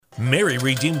Mary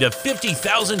redeemed a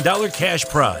 $50,000 cash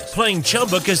prize playing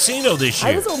Chumba Casino this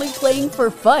year. I was only playing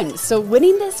for fun, so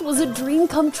winning this was a dream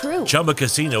come true. Chumba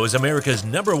Casino is America's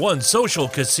 #1 social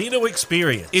casino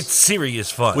experience. It's serious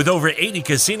fun. With over 80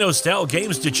 casino-style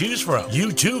games to choose from,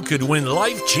 you too could win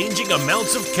life-changing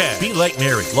amounts of cash. Be like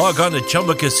Mary. Log on to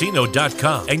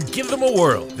ChumbaCasino.com and give them a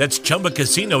whirl. That's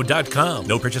ChumbaCasino.com.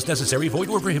 No purchase necessary. Void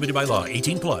where prohibited by law.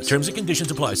 18+. Terms and conditions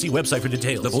apply. See website for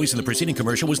details. The voice in the preceding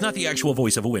commercial was not the actual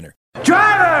voice of a winner.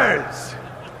 Drivers,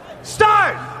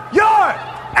 start your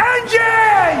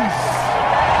engines!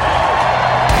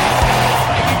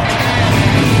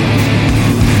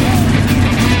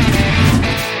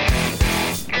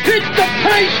 Hit the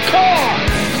pace car!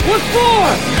 What for?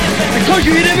 Because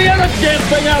you hit every other damn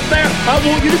thing out there, I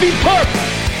want you to be perfect!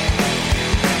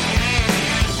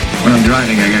 When I'm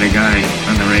driving, I got a guy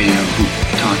on the radio who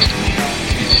talks to me.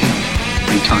 It's him.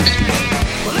 He talks to me.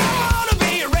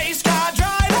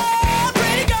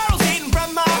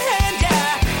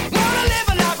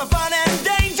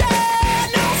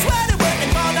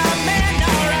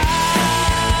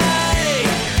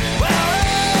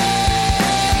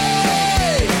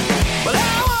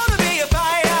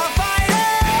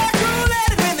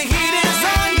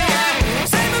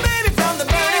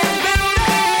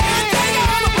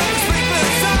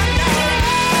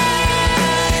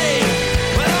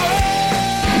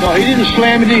 No, he didn't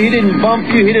slam you, he didn't bump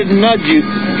you, he didn't nudge you,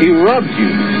 he rubbed you.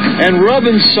 And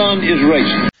rubbing, son, is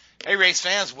racing. Hey, race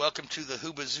fans, welcome to the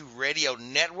Hoobazoo Radio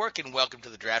Network, and welcome to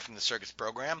the Drafting the Circuits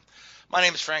program. My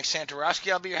name is Frank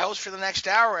Santoroski. I'll be your host for the next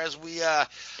hour as we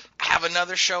have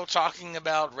another show talking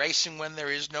about racing when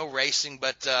there is no racing,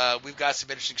 but we've got some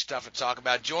interesting stuff to talk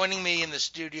about. Joining me in the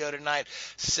studio tonight,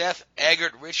 Seth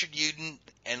Eggert, Richard Uden,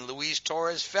 and Luis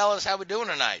Torres. Fellas, how we doing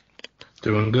tonight?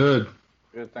 Doing good.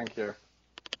 Good, thank you.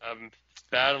 I'm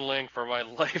battling for my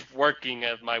life working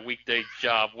at my weekday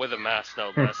job with a mask,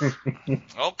 no less.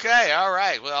 Okay, all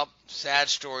right. Well, sad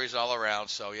stories all around.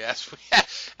 So yes,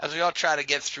 as we all try to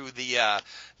get through the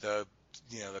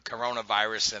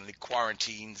coronavirus and the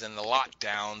quarantines and the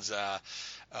lockdowns,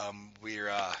 we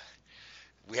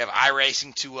have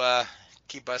iRacing to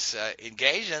keep us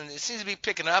engaged, and it seems to be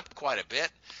picking up quite a bit.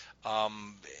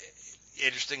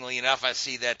 Interestingly enough, I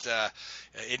see that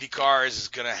IndyCar is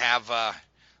going to have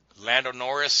Lando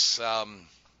Norris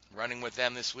running with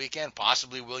them this weekend,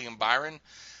 possibly William Byron.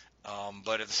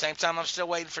 But at the same time, I'm still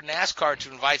waiting for NASCAR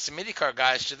to invite some IndyCar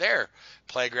guys to their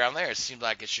playground there. It seems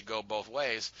like it should go both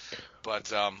ways.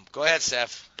 But go ahead,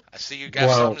 Seth. I see you got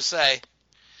something to say.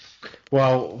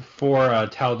 Well, for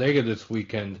Talladega this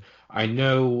weekend, I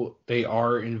know they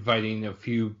are inviting a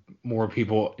few more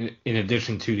people in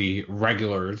addition to the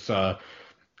regulars.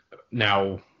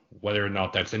 Now, whether or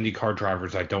not that's IndyCar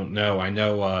drivers, I don't know. I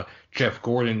know Jeff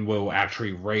Gordon will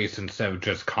actually race instead of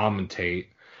just commentate.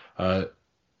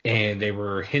 And they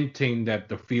were hinting that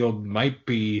the field might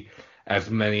be as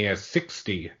many as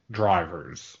 60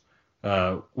 drivers,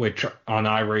 which on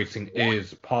iRacing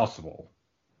is possible.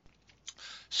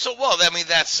 So, well, I mean,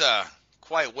 that's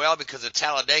quite well, because at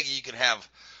Talladega you can have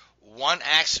one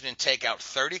accident take out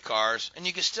 30 cars, and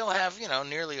you can still have,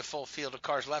 nearly a full field of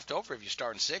cars left over if you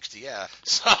start in 60, yeah.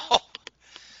 So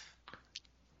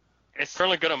it's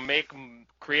certainly going to make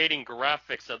creating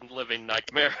graphics a living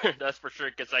nightmare, that's for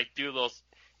sure, because I do those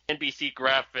NBC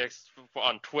graphics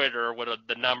on Twitter with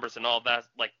the numbers and all that,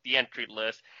 like the entry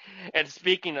list. And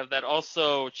speaking of that,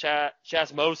 also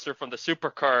Chaz Moser from the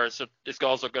Supercars is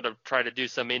also going to try to do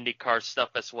some IndyCar stuff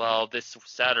as well this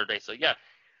Saturday. So, yeah.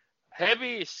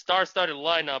 Heavy star-studded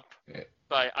lineup,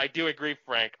 but I do agree,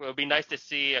 Frank. It would be nice to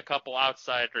see a couple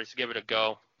outsiders give it a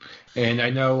go. And I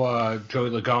know Joey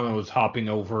Logano is hopping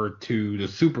over to the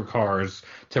Supercars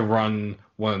to run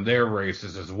one of their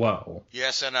races as well.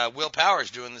 Yes, and Will Power is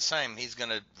doing the same. He's going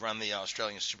to run the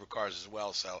Australian Supercars as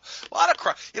well. So a lot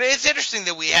of it's interesting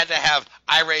that we had to have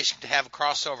iRacing to have a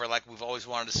crossover like we've always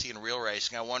wanted to see in real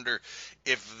racing. I wonder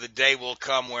if the day will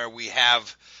come where we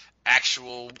have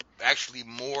actually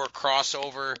more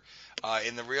crossover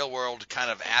in the real world, kind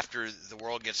of after the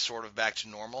world gets sort of back to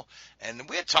normal. And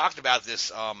we had talked about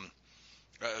this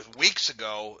weeks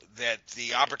ago, that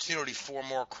the opportunity for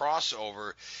more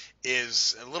crossover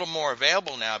is a little more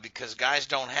available now, because guys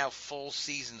don't have full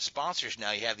season sponsors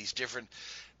now. You have these different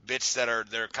bits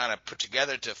they're kind of put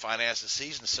together to finance the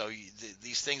season, so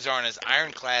these things aren't as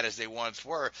ironclad as they once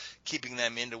were, keeping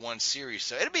them into one series.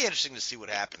 So it'll be interesting to see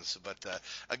what happens, but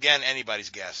again,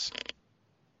 anybody's guess.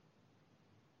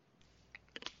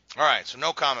 All right, so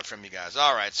no comment from you guys.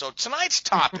 All right, so tonight's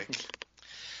topic,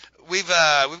 we've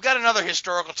got another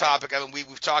historical topic. I mean,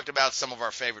 we've talked about some of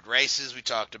our favorite races. We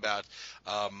talked about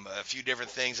a few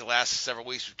different things the last several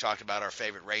weeks. We've talked about our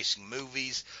favorite racing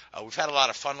movies. We've had a lot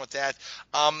of fun with that.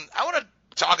 I want to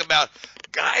talk about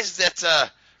guys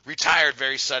that retired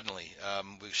very suddenly.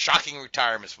 Shocking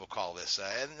retirements, we'll call this.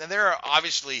 And there are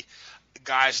obviously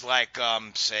guys like,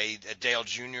 say, a Dale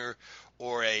Jr.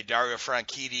 or a Dario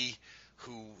Franchitti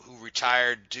who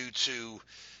retired due to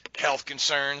health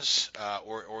concerns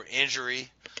or injury.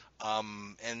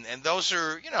 And those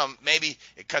are, maybe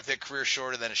it cut their career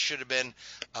shorter than it should have been,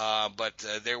 but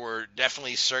there were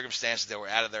definitely circumstances that were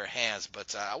out of their hands.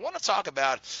 But I want to talk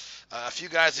about a few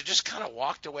guys that just kind of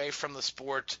walked away from the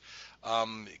sport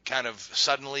kind of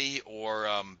suddenly or,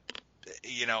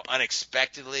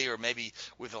 unexpectedly, or maybe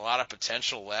with a lot of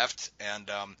potential left. And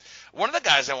one of the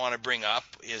guys I want to bring up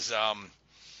is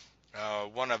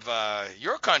one of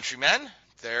your countrymen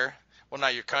there. Well,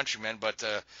 not your countrymen, but,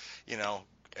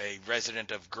 a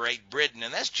resident of Great Britain,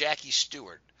 and that's Jackie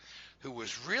Stewart, who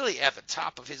was really at the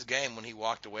top of his game when he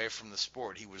walked away from the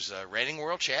sport. He was reigning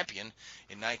world champion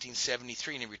in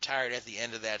 1973, and he retired at the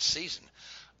end of that season.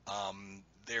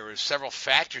 There were several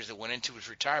factors that went into his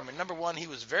retirement. Number one, he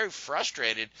was very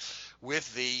frustrated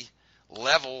with the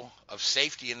level of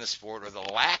safety in the sport, or the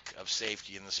lack of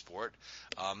safety in the sport.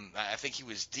 I think he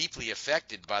was deeply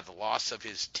affected by the loss of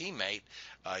his teammate,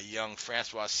 young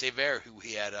Francois Sever, who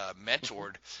he had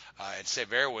mentored. And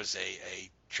Sever was a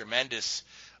tremendous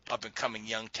up-and-coming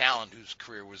young talent whose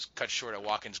career was cut short at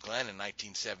Watkins Glen in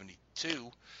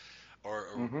 1972, or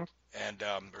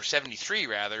 73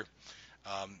 rather.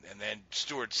 And then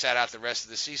Stewart sat out the rest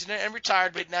of the season and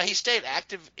retired. But now he stayed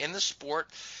active in the sport.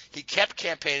 He kept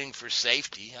campaigning for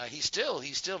safety. He's still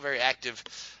very active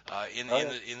in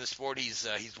the sport.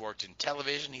 He's worked in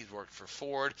television. He's worked for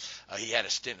Ford. He had a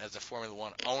stint as a Formula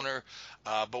One owner.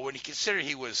 But when he considered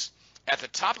he was at the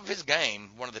top of his game,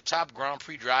 one of the top Grand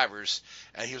Prix drivers,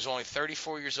 and he was only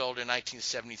 34 years old in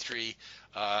 1973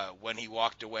 when he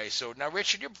walked away. So now,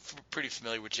 Richard, you're pretty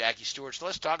familiar with Jackie Stewart, so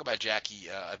let's talk about Jackie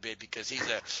a bit, because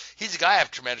he's a guy I have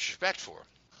tremendous respect for.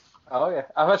 Oh yeah,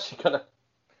 I've actually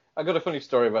got a funny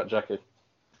story about Jackie.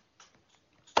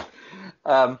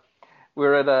 We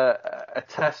were at a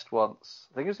test once.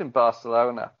 I think it was in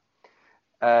Barcelona,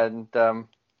 and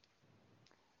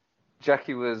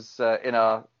Jackie was in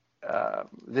our.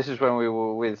 This is when we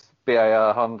were with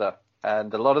BAR Honda,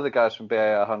 and a lot of the guys from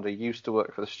BAR Honda used to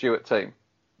work for the Stewart team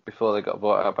before they got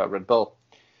bought out by Red Bull.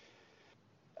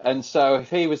 And so if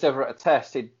he was ever at a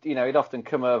test, he'd often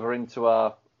come over into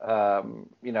our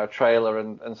trailer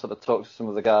and sort of talk to some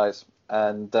of the guys.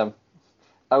 And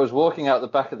I was walking out the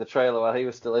back of the trailer while he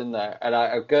was still in there, and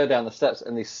I go down the steps,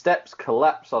 and these steps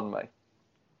collapse on me,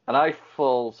 and I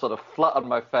fall sort of flat on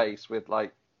my face with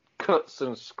like cuts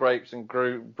and scrapes and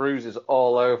bruises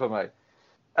all over me.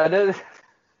 And then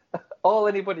all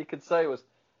anybody could say was,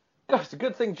 "Gosh, it's a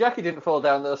good thing Jackie didn't fall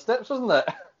down those steps, wasn't it?"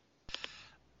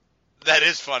 That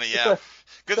is funny, yeah.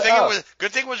 Good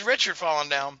thing it was Richard falling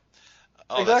down.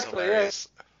 Oh, exactly, that's hilarious.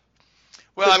 Yeah.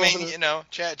 Well, I mean,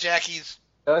 Jackie's.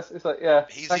 It's like, yeah.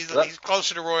 He's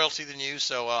closer to royalty than you,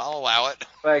 so I'll allow it.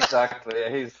 Exactly. Yeah,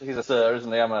 he's a sir,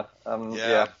 isn't he?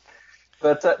 Yeah.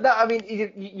 But no, I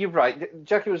mean, you're right.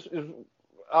 Jackie was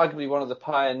arguably one of the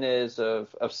pioneers of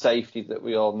safety that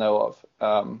we all know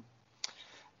of,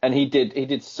 and he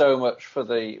did so much for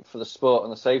the sport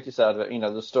and the safety side of it.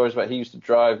 The stories about he used to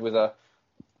drive with a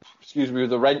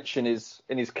wrench in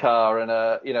his car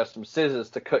and some scissors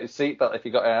to cut his seatbelt if he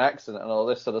got in an accident and all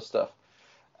this sort of stuff.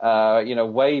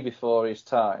 Way before his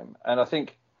time. And I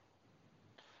think,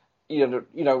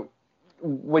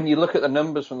 when you look at the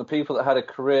numbers from the people that had a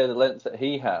career the length that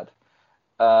he had,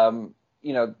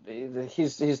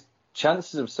 his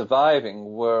chances of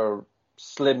surviving were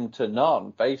slim to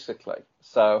none, basically.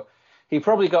 So he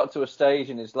probably got to a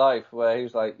stage in his life where he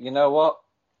was like, you know what,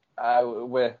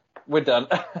 we're done,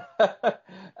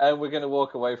 and we're going to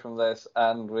walk away from this,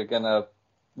 and we're going to,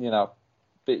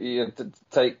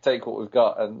 take what we've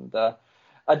got. And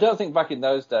I don't think back in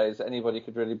those days that anybody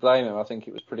could really blame him. I think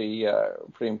it was pretty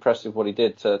impressive what he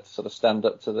did to sort of stand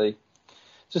up to a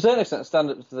certain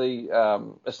extent,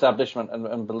 the establishment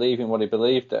and believe in what he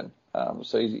believed in.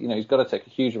 So he's got to take a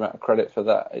huge amount of credit for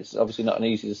that. It's obviously not an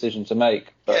easy decision to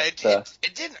make. But,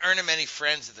 it didn't earn him any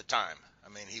friends at the time. I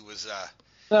mean, he was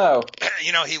No.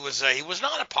 He was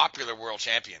not a popular world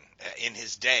champion in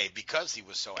his day because he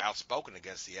was so outspoken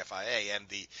against the FIA and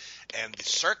the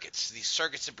circuits, these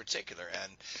circuits in particular,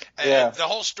 and the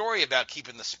whole story about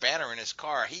keeping the spanner in his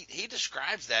car. He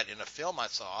describes that in a film I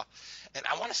saw, and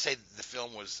I want to say the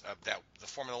film was the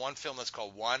Formula One film that's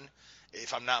called One,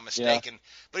 if I'm not mistaken.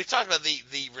 But he talked about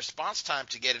the response time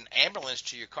to get an ambulance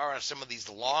to your car on some of these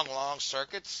long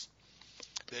circuits.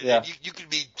 Yeah. You could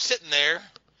be sitting there.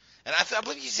 And I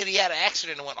believe he said he had an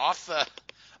accident and went off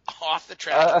the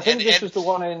track. I think this was the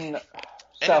one in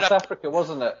South Africa,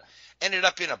 wasn't it? Ended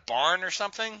up in a barn or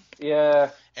something.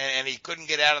 Yeah. And he couldn't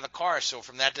get out of the car, so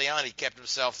from that day on, he kept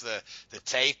himself the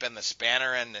tape and the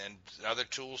spanner and other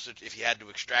tools if he had to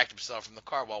extract himself from the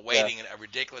car while waiting a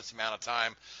ridiculous amount of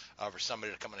time for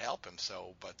somebody to come and help him.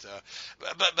 So,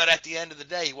 but at the end of the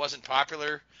day, he wasn't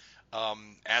popular.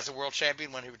 As a world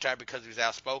champion when he retired because he was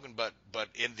outspoken, but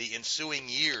in the ensuing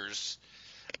years,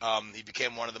 he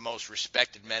became one of the most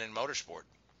respected men in motorsport.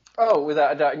 Oh,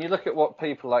 without a doubt. And you look at what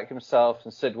people like himself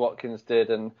and Sid Watkins did,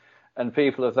 and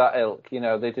people of that ilk.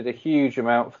 They did a huge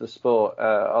amount for the sport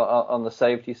on the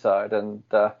safety side. And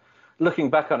looking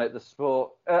back on it, the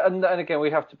sport, and again,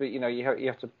 we have to be, you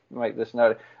have to make this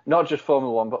note, not just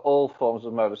Formula One, but all forms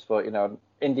of motorsport.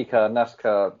 IndyCar,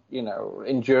 NASCAR,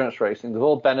 endurance racing, they've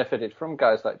all benefited from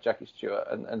guys like Jackie Stewart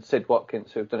and Sid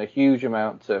Watkins, who have done a huge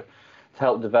amount to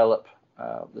help develop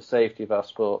the safety of our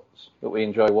sports that we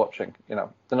enjoy watching. They're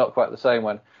not quite the same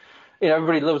when,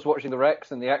 everybody loves watching the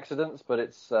wrecks and the accidents, but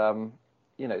it's,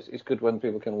 it's good when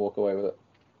people can walk away with it.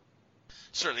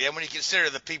 Certainly, and when you consider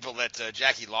the people that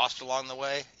Jackie lost along the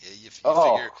way, you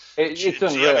figure it's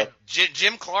unreal.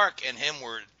 Jim Clark and him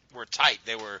were tight.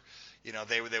 They were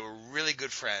really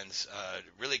good friends,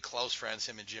 really close friends,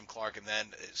 him and Jim Clark, and then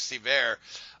Steve Eyre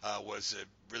was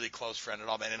a really close friend at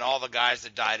all, and all the guys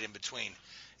that died in between.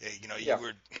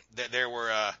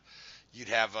 You'd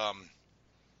have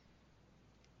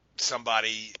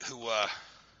somebody who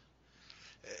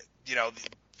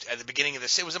at the beginning of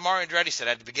it was a Mario Andretti said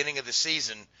at the beginning of the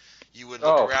season, you would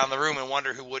look around the room and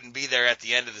wonder who wouldn't be there at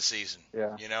the end of the season.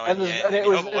 Yeah. And it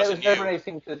was never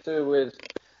anything to do with.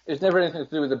 It's never anything to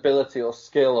do with ability or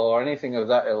skill or anything of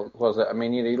that ilk, was it? I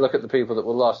mean, you look at the people that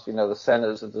were lost. The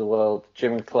Sennas of the world,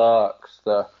 Jim Clarks,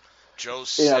 Joe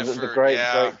Sifford, the great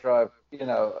drive.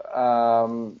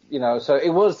 So it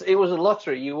was a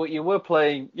lottery. You were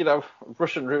playing,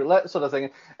 Russian roulette sort of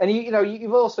thing, and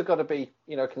you've also got to be,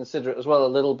 considerate as well a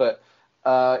little bit.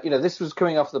 This was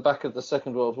coming off the back of the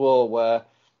Second World War, where,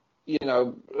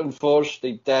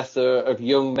 unfortunately, death of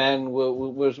young men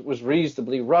was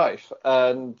reasonably rife,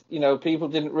 and people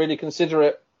didn't really consider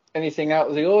it anything out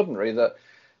of the ordinary that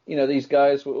these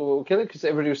guys were killing because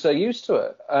everybody was so used to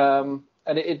it.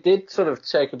 And it did sort of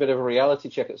take a bit of a reality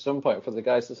check at some point for the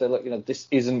guys to say, look, this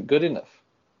isn't good enough.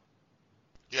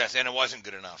 Yes, and it wasn't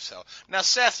good enough. So now,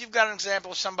 Seth, you've got an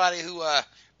example of somebody who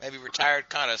maybe retired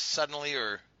kind of suddenly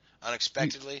or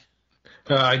unexpectedly.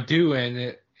 I do,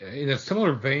 and in a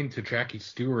similar vein to Jackie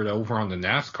Stewart over on the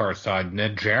NASCAR side,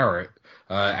 Ned Jarrett,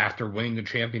 after winning the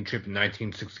championship in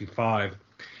 1965,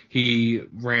 he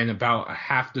ran about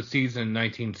half the season in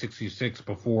 1966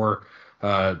 before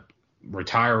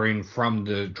retiring from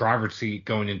the driver's seat,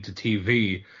 going into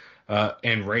TV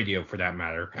and radio for that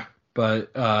matter.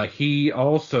 But he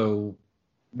also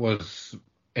was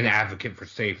an advocate for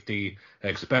safety,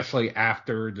 especially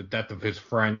after the death of his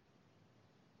friend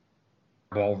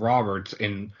Paul Roberts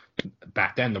in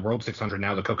back then the World 600,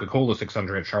 now the Coca-Cola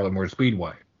 600 at Charlotte Motor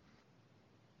Speedway.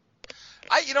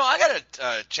 I got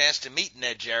a chance to meet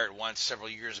Ned Jarrett once several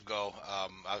years ago.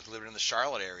 I was living in the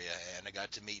Charlotte area, and I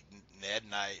got to meet Ned,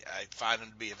 and I found him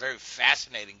to be a very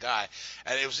fascinating guy.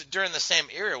 And it was during the same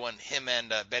era when him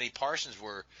and Benny Parsons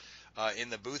were in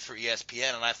the booth for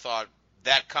ESPN, and I thought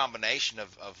that combination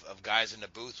of guys in the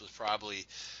booth was probably,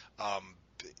 that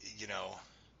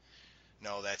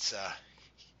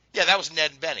was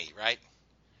Ned and Benny, right?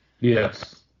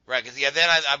 Yes. Right, because then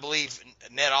I believe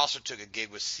Ned also took a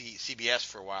gig with CBS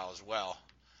for a while as well.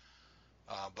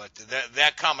 But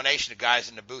that combination of guys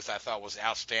in the booth I thought was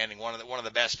outstanding. One of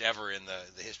the best ever in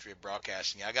the history of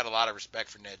broadcasting. I got a lot of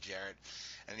respect for Ned Jarrett.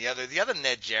 And the other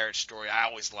Ned Jarrett story I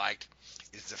always liked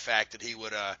is the fact that he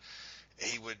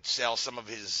would sell some of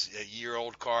his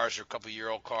year-old cars or a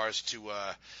couple-year-old cars to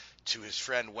his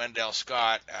friend Wendell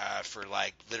Scott for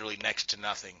like literally next to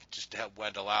nothing, just to help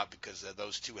Wendell out, because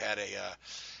those two had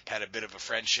a bit of a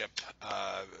friendship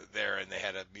there, and they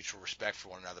had a mutual respect for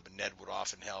one another. But Ned would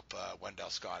often help Wendell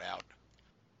Scott out.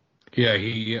 Yeah,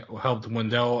 he helped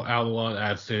Wendell out a lot,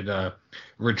 as did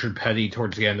Richard Petty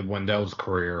towards the end of Wendell's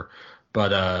career.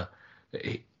 But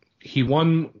he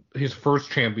won his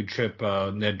first championship,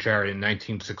 Ned Jarrett, in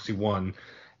 1961,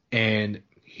 and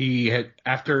he had,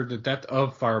 after the death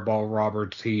of Fireball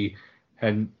Roberts, he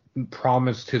had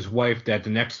promised his wife that the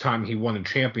next time he won a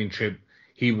championship,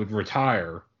 he would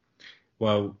retire.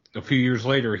 Well, a few years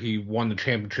later, he won the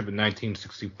championship in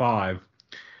 1965,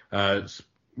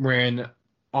 ran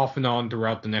off and on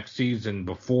throughout the next season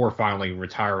before finally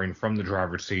retiring from the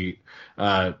driver's seat.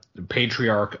 The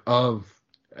patriarch of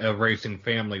a racing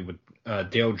family with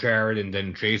Dale Jarrett and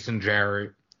then Jason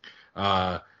Jarrett.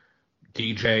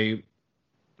 DJ,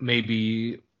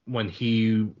 maybe when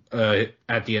he,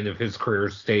 at the end of his career,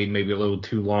 stayed maybe a little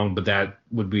too long, but that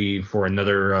would be for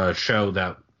another show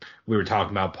that we were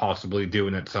talking about possibly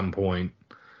doing at some point.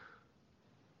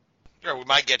 Sure, we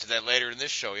might get to that later in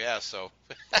this show, yeah, so.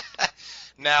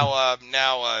 Now,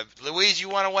 Louise, you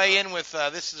want to weigh in with,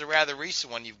 this is a rather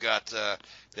recent one you've got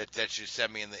that you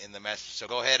sent me in the message, so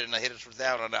go ahead and hit us with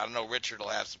that one. I know Richard will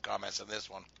have some comments on this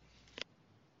one.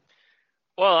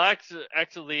 Well,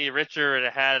 actually,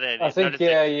 Richard had an. I think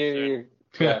I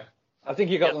think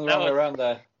you got them the wrong way around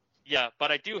there. Yeah,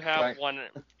 but I do have one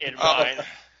in mind.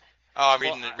 Oh,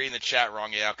 I'm reading the chat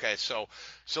wrong. Yeah, okay. So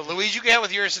Louise, you can have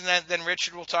with yours, and then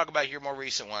Richard will talk about your more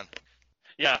recent one.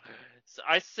 Yeah, so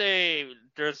I say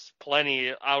there's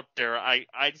plenty out there.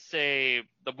 I'd say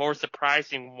the more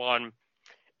surprising one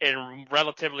in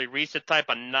relatively recent time,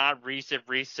 but not recent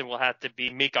will have to be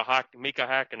Mika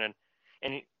Hakkinen.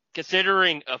 And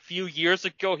considering a few years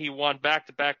ago he won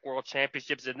back-to-back world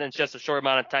championships, and then just a short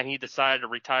amount of time he decided to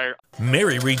retire.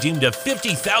 Mary redeemed a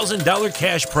 $50,000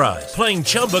 cash prize playing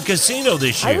Chumba Casino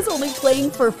this year. I was only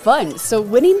playing for fun, so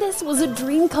winning this was a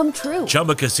dream come true.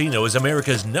 Chumba Casino is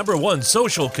America's #1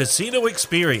 social casino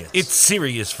experience. It's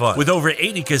serious fun. With over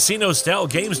 80 casino-style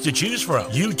games to choose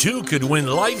from, you too could win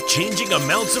life-changing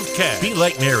amounts of cash. Be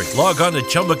like Mary. Log on to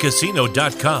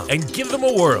ChumbaCasino.com and give them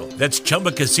a whirl. That's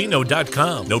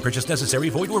ChumbaCasino.com. No purchase necessary.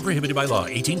 Void or prohibited by law.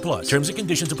 18+. Terms and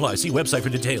conditions apply. See website for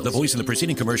details. The voice in the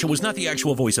preceding commercial was not the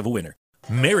actual voice of a winner.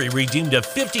 Mary redeemed a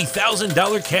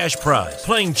 $50,000 cash prize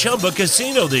playing Chumba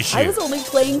Casino this year. I was only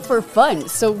playing for fun,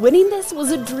 so winning this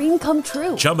was a dream come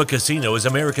true. Chumba Casino is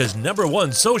America's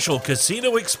 #1 social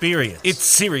casino experience. It's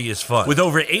serious fun. With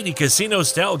over 80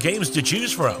 casino-style games to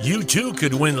choose from, you too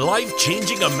could win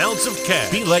life-changing amounts of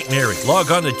cash. Be like Mary.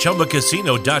 Log on to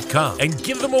ChumbaCasino.com and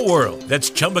give them a whirl. That's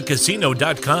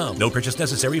ChumbaCasino.com. No purchase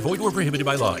necessary. Void or prohibited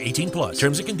by law. 18+.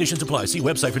 Terms and conditions apply. See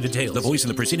website for details. The voice in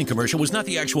the preceding commercial was not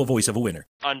the actual voice of a winner.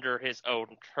 Under his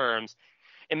own terms.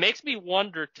 It makes me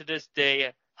wonder to this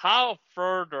day how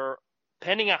further,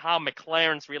 depending on how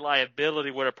McLaren's reliability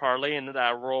would have parlayed into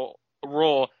that role,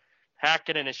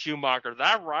 Hakkinen and Schumacher,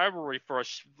 that rivalry for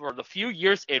the few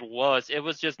years it was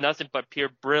just nothing but pure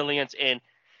brilliance. And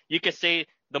you could say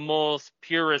the most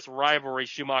purest rivalry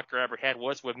Schumacher ever had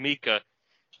was with Mika,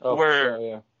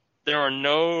 where there are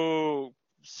no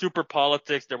super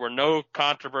politics, there were no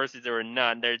controversies, there were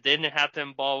none. They didn't have to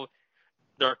involve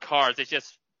their cars.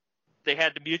 They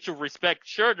had the mutual respect.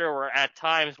 Sure, there were at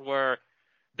times where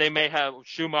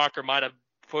Schumacher might have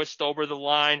pushed over the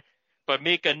line, but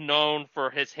Mika, known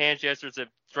for his hand gestures of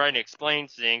trying to explain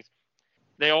things,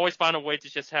 they always found a way to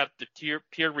just have the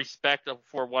pure respect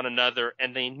for one another,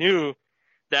 and they knew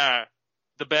that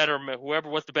whoever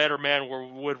was the better man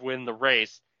would win the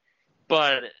race.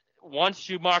 But once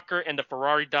Schumacher and the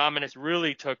Ferrari dominance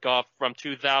really took off from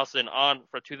 2000 on,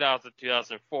 from 2000 to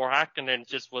 2004, Hakkinen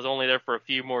just was only there for a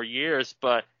few more years.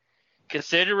 But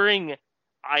considering,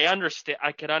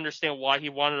 I could understand why he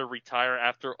wanted to retire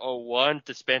after 2001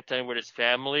 to spend time with his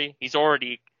family. He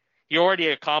already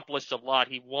accomplished a lot.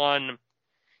 He won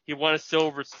a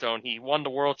Silverstone. He won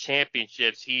the World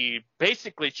Championships. He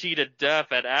basically cheated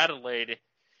death at Adelaide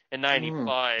in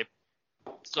 '95.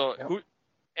 So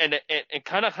And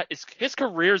kind of his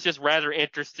career is just rather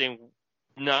interesting,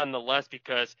 nonetheless,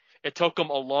 because it took him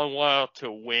a long while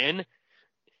to win.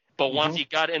 But once he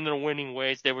got into the winning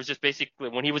ways, there was just basically,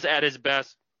 when he was at his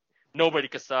best, nobody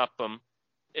could stop him.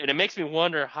 And it makes me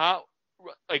wonder what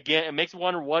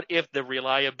if the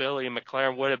reliability of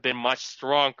McLaren would have been much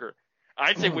stronger.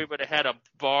 I'd say we would have had a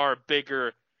far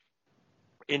bigger,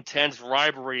 intense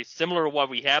rivalry, similar to what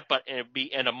we have, but it'd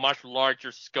be in a much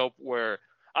larger scope where,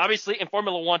 obviously, in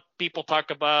Formula One, people talk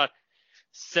about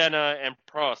Senna and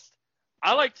Prost.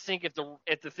 I like to think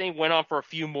if the thing went on for a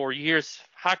few more years,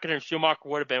 Hakkinen and Schumacher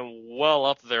would have been well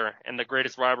up there in the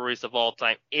greatest rivalries of all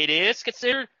time. It is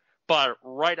considered, but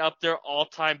right up there, all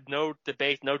time, no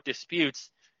debate, no disputes.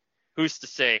 Who's to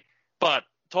say? But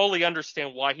totally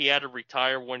understand why he had to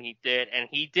retire when he did, and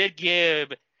he did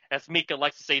give, as Mika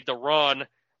likes to say, the run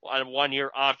on a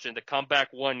 1-year option to come back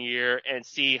 1 year and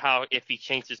see how if he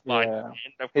changed his mind. Yeah. And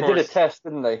of He course, did a test,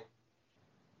 didn't he?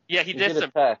 Yeah, he did a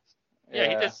some. test. Yeah,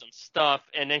 he did some stuff,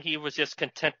 and then he was just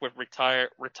content with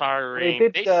retiring. He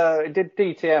did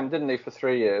DTM, didn't he, for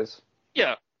 3 years?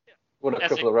 Yeah. Won a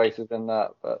couple of races in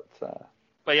that, but.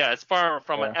 But yeah, as far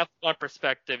from an F1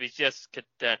 perspective, he's just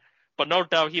content. But no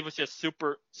doubt, he was just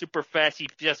super fast. You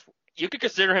could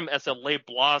consider him as a late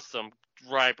blossom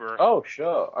driver. Oh,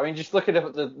 sure. I mean, just looking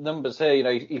at the numbers here, you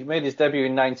know, he made his debut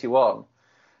in '91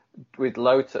 with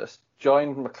Lotus,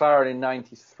 joined McLaren in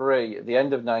 '93, at the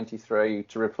end of '93,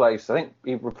 to replace, I think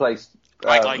he replaced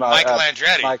Michael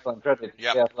Andretti. Michael Andretti,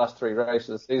 the last 3 races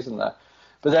of the season there.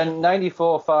 But then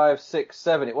 94, 5, 6,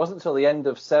 7, it wasn't until the end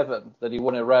of 7 that he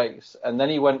won a race. And then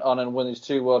he went on and won his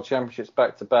 2 world championships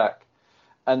back to back.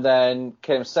 And then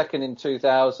came second in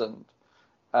 2000.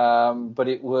 But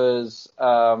it was,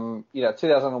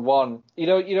 2001. You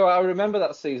know, I remember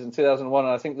that season, 2001.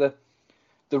 And I think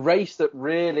the race that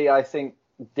really, I think,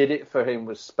 did it for him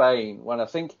was Spain, when I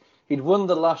think he'd won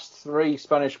the last 3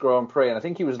 Spanish Grand Prix. And I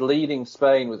think he was leading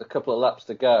Spain with a couple of laps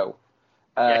to go.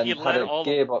 And he had a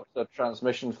gearbox or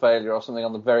transmission failure or something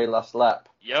on the very last lap.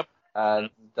 Yep. And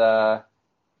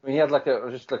he had I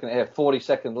was just looking at here,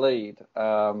 40-second lead.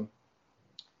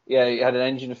 He had an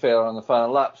engine failure on the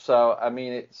final lap. So I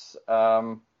mean, it's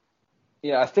I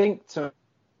think to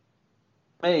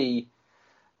me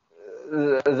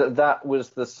that was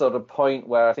the sort of point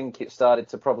where I think it started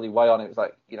to probably weigh on. It was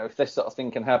like, you know, if this sort of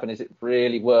thing can happen, is it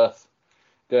really worth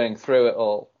going through it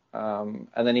all? And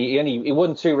then he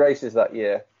won 2 races that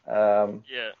year. But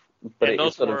and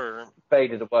it sort of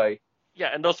faded away. Yeah,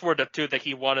 and those were the 2 that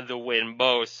he wanted to win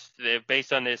most.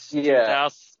 Based on his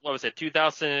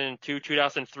 2002,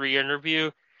 2003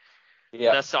 interview.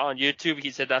 Yeah. That's on YouTube.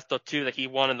 He said that's the 2 that he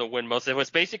wanted to win most. It was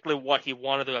basically what he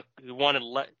wanted to.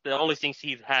 The only things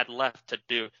he had left to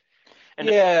do. And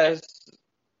yes.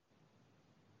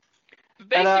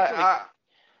 Basically.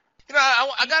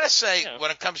 I gotta say,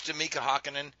 when it comes to Mika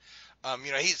Hakkinen,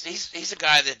 he's a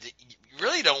guy that you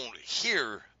really don't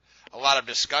hear a lot of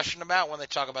discussion about when they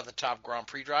talk about the top Grand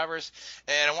Prix drivers.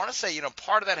 And I want to say,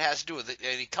 part of that has to do with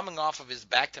coming off of his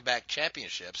back-to-back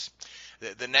championships.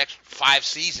 The next 5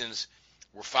 seasons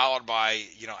were followed by,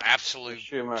 absolute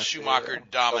Schumacher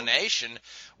domination,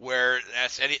 where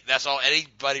that's all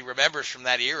anybody remembers from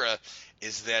that era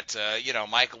is that,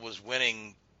 Michael was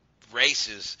winning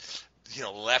races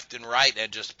left and right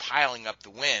and just piling up the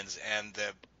wins. And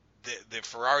the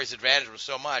Ferrari's advantage was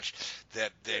so much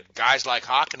that guys like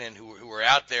Hakkinen who were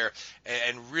out there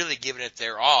and really giving it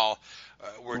their all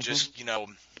were just,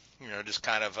 just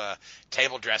kind of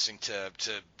table dressing to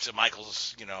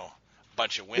Michael's,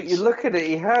 bunch of wins. But you look at it,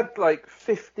 he had like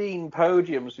 15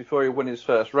 podiums before he won his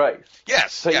first race.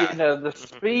 Yes. So, the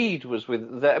speed was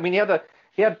with that. I mean,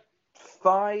 he had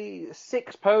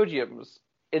 6 podiums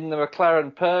in the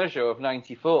McLaren Peugeot of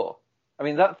 '94. I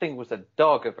mean, that thing was a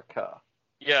dog of a car.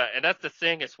 Yeah, and that's the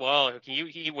thing as well.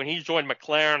 When he joined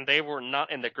McLaren, they were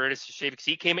not in the greatest shape because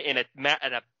he came in a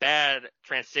bad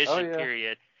transition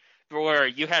period where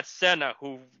you had Senna,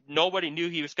 who nobody knew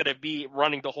he was going to be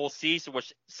running the whole season,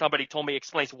 which somebody told me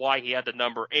explains why he had the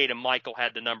number 8 and Michael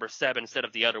had the number 7 instead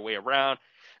of the other way around.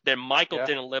 Then Michael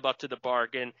didn't live up to the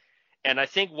bargain. And I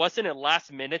think wasn't it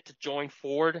last minute to join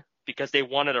Ford because they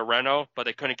wanted a Renault, but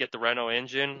they couldn't get the Renault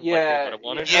engine?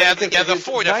 The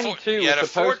Ford. 92 was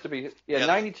supposed to be.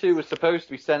 92 was supposed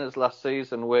to be Senna's last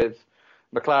season with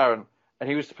McLaren, and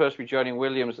he was supposed to be joining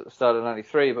Williams at the start of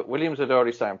 '93. But Williams had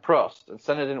already signed Prost, and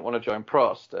Senna didn't want to join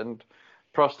Prost, and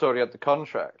Prost already had the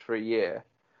contract for a year.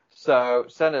 So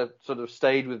Senna sort of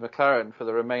stayed with McLaren for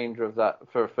the remainder of that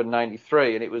for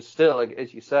 '93, and it was still,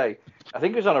 as you say, I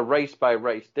think it was on a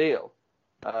race-by-race deal.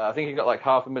 I think he got like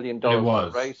 $500,000 for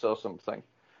a race or something.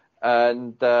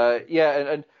 And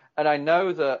and I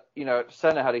know that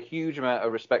Senna had a huge amount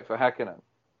of respect for Hakkinen,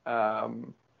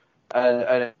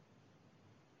 and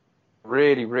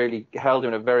really, really held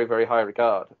him in a very, very high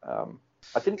regard.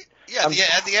 I think. Yeah,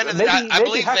 at the end of the day, I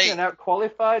believe Hakkinen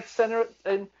out-qualified Senna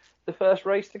in the first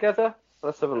race together.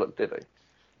 Let's have a look. Did he?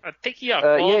 I think he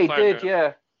out-qualified. Yeah, he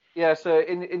did. Yeah. So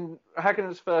in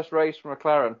Hakkinen's first race for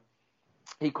McLaren,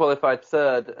 he qualified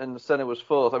 3rd, and Senna was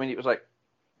 4th. I mean, it was like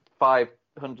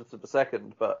 0.05 of a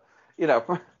second, but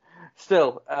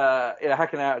still,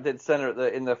 Hakkinen outdid Senna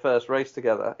in their first race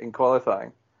together in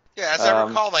qualifying. Yeah, as I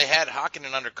recall, they had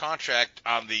Hakkinen under contract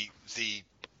on the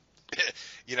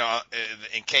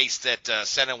in case that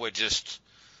Senna would just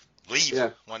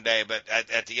leave one day. But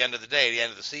at the end of the day, at the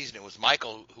end of the season, it was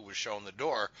Michael who was shown the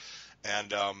door,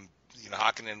 and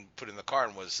Hakkinen put in the car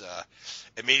and was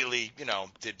immediately,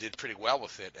 did pretty well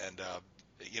with it. And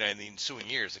in the ensuing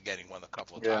years, again, he won a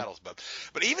couple of titles. But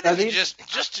even if you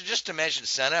just to mention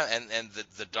Senna and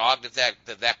the dog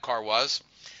that car was,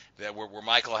 where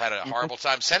Michael had a horrible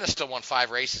time, Senna still won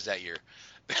 5 races that year.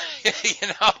 That's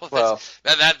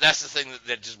the thing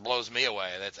that just blows me away.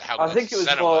 That's how good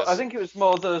Senna was. I think it was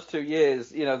more those 2 years.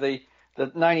 The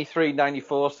 93,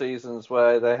 94 seasons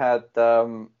where they had,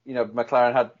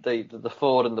 McLaren had the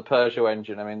Ford and the Peugeot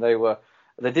engine. I mean,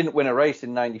 they didn't win a race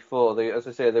in 94. As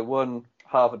I say, they won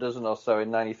half a dozen or so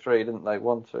in 93, didn't they?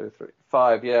 1, 2, 3,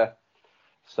 5, yeah.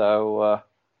 So,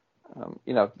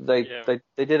 they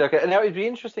did okay. And now it'd be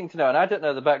interesting to know, and I don't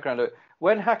know the background of it,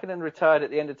 when Hakkinen retired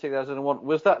at the end of 2001,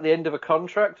 was that the end of a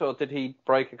contract, or did he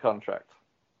break a contract?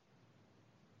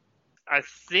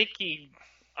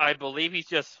 I believe he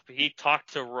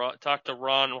talked to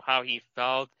Ron how he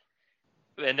felt,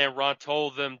 and then Ron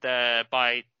told them that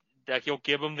he'll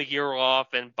give him the year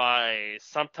off, and by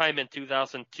sometime in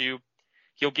 2002,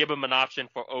 he'll give him an option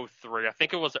for 03. I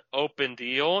think it was an open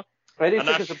deal. He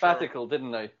took a sabbatical,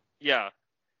 didn't he? Yeah.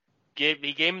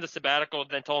 He gave him the sabbatical,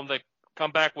 then told him to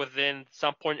come back within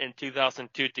some point in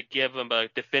 2002 to give him a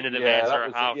definitive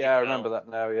answer. I remember that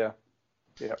now, yeah.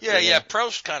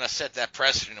 Prost kind of set that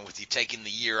precedent with you taking the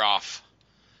year off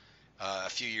a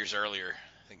few years earlier.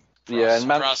 I think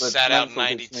Prost sat out in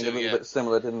 92. A little bit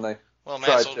similar, didn't they? Well,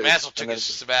 Mansell took his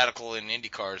sabbatical in Indy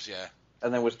cars, yeah.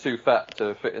 And then was too fat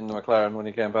to fit in the McLaren when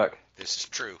he came back. This is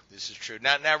true.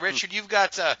 Now, Richard, you've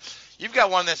got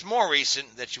one that's more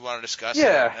recent that you want to discuss.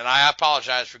 Yeah. And I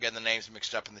apologize for getting the names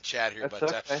mixed up in the chat here, That's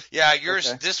okay. yours.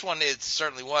 Okay. This one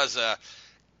certainly was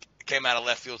came out of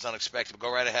left field, unexpected. But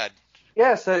go right ahead.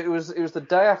 Yeah, so it was the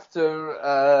day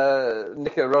after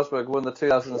Nico Rosberg won the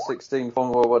 2016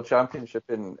 Formula One Championship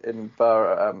in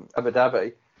Abu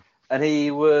Dhabi, and he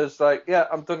was like, "Yeah,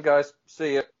 I'm done, guys.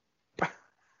 See you."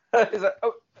 He's like,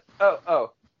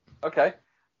 "Oh, okay."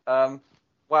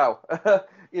 Wow. I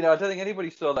don't think anybody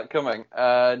saw that coming.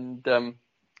 And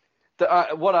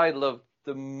what I loved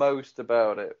the most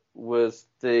about it was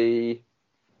the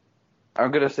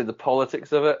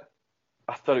politics of it.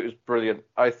 I thought it was brilliant.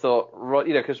 I thought,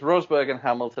 because Rosberg and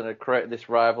Hamilton had created this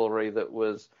rivalry that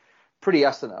was pretty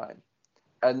asinine.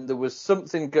 And there was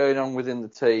something going on within the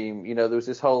team. There was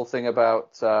this whole thing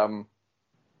about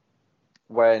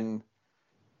when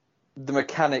the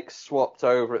mechanics swapped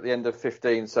over at the end of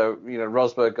 15. So,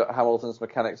 Rosberg got Hamilton's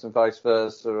mechanics and vice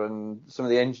versa, and some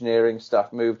of the engineering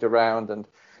stuff moved around. And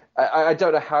I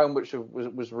don't know how much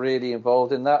was really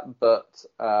involved in that, but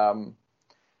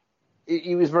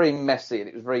it was very messy, and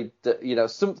it was very,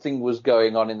 something was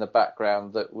going on in the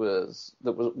background that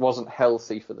wasn't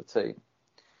healthy for the team.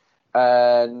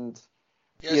 And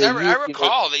I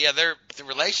recall the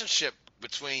relationship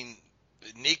between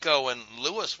Nico and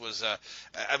Lewis was,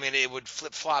 it would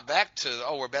flip-flop back to,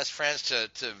 we're best friends to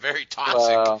very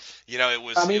toxic. It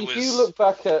was. If you look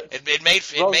back at it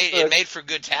made for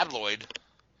good tabloid.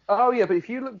 Oh yeah, but if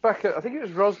you look back at, I think it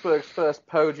was Rosberg's first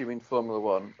podium in Formula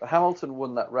One. Hamilton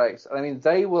won that race.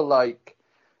 They were like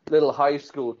little high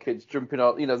school kids jumping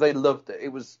on. They loved it. It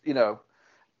was,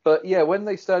 but yeah, when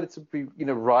they started to be,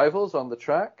 rivals on the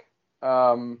track.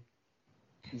 There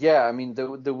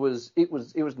was it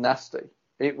was nasty.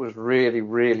 It was really,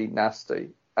 really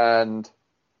nasty, and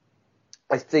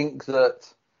I think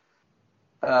that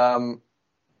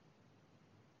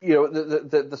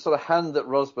the sort of hand that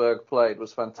Rosberg played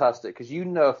was fantastic, because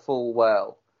full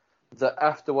well that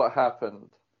after what happened,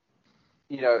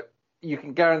 you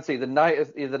can guarantee the night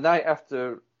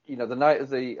after. The night of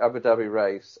the Abu Dhabi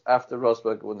race, after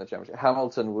Rosberg won the championship,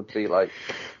 Hamilton would be like,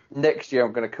 next year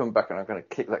I'm going to come back and I'm going to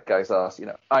kick that guy's ass.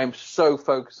 I'm so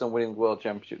focused on winning the world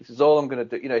championship. This is all I'm going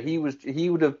to do. He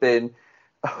would have been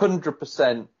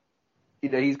 100%.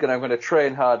 I'm going to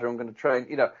train harder. I'm going to train.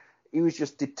 He was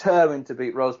just determined to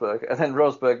beat Rosberg. And then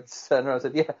Rosberg turned around and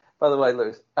said, "Yeah, by the way,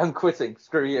 Lewis, I'm quitting.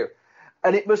 Screw you."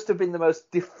 And it must have been the most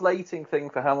deflating thing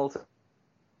for Hamilton,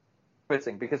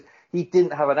 quitting, because he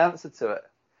didn't have an answer to it.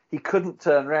 He couldn't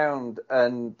turn around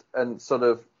and sort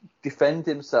of defend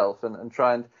himself and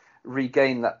try and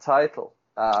regain that title.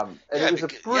 It was a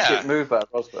brilliant move by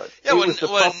Rosberg.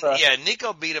 Yeah,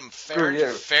 Nico beat him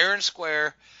fair and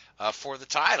square for the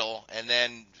title, and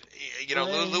then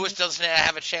Lewis doesn't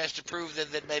have a chance to prove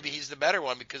that maybe he's the better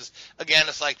one, because again,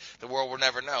 it's like the world will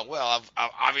never know. Well,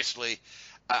 obviously.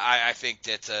 I think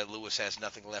that Lewis has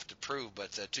nothing left to prove,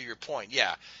 but to your point,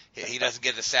 he doesn't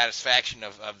get the satisfaction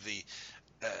of the.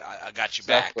 I got you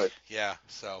back. Yeah.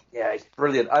 So. Yeah, it's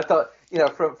brilliant. I thought,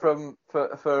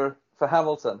 for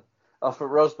Hamilton or for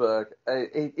Rosberg,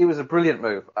 it was a brilliant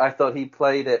move. I thought he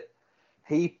played it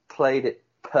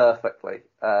perfectly,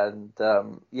 and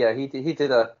he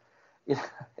did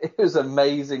it was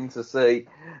amazing to see,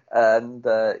 and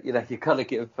you got to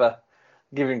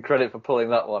give him credit for pulling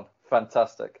that one.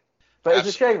 Fantastic. But it's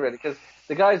a shame, really, because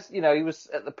the guy's, he was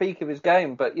at the peak of his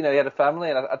game, but, he had a family,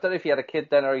 and I don't know if he had a kid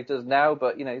then or he does now,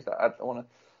 but, he's like, I want to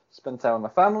spend time with my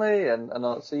family, and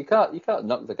all, so you can't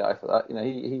knock the guy for that.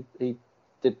 He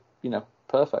did,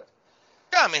 perfect.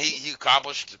 Yeah, I mean, he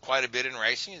accomplished quite a bit in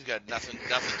racing. He's got nothing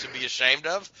to be ashamed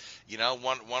of.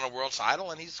 Won a world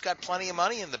title, and he's got plenty of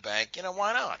money in the bank.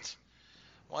 Why not?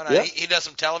 Why not? Yeah. He does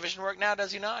some television work now,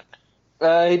 does he not?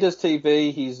 He does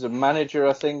TV. He's a manager,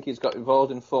 I think. He's got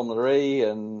involved in Formula E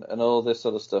and all this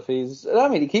sort of stuff.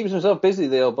 He keeps himself busy,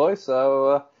 the old boy.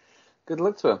 So good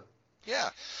luck to him. Yeah.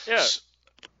 Yeah.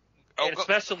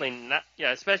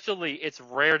 Especially it's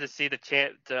rare to see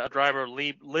the driver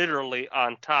leave literally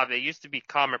on top. It used to be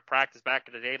common practice back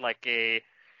in the day, like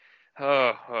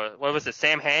what was it?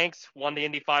 Sam Hanks won the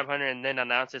Indy 500 and then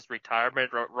announced his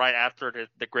retirement right after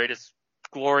the greatest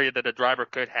glory that a driver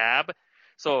could have.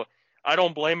 So I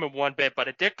don't blame him one bit, but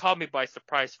it did caught me by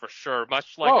surprise for sure,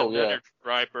 much like another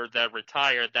driver that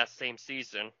retired that same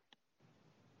season.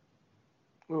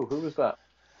 Ooh, who was that?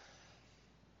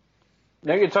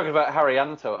 No, you're talking about Harry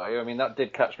Anto, are you? I mean, that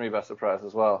did catch me by surprise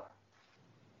as well.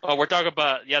 Oh, we're talking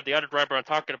about, the other driver I'm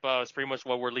talking about is pretty much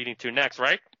what we're leading to next,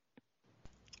 right?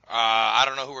 I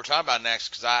don't know who we're talking about next,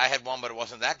 because I had one, but it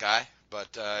wasn't that guy.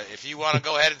 But if you want to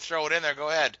go ahead and throw it in there, go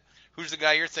ahead. Who's the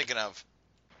guy you're thinking of?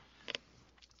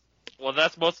 Well,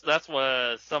 that's what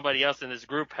somebody else in this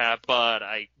group had, but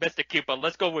I missed the cue. But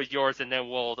let's go with yours, and then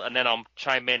I'll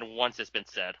chime in once it's been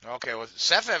said. Okay. Well,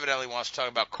 Seth evidently wants to talk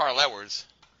about Carl Edwards.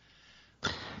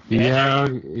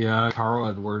 Yeah, Carl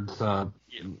Edwards.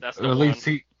 That's the at one. least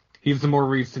he's the more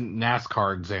recent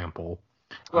NASCAR example.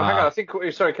 Well, hang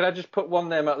on. Sorry, can I just put one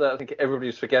name out there? I think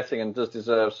everybody's forgetting and does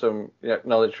deserve some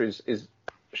acknowledge for his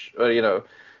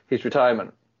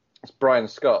retirement. It's Brian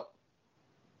Scott.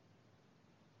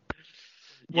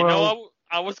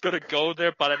 I was going to go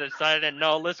there, but I decided,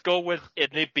 no, let's go with an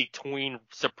in-between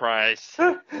surprise.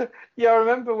 Yeah, I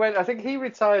remember when, I think he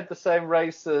retired the same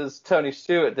race as Tony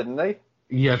Stewart, didn't he?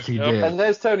 Yes, he did. And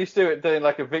there's Tony Stewart doing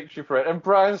like a victory for it, and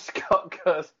Brian Scott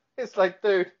goes, it's like,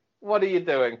 dude, what are you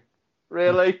doing?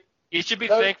 Really? You should be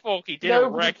thankful he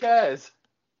didn't wreck. Nobody cares.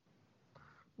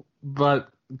 But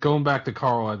going back to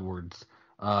Carl Edwards,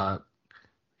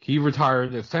 he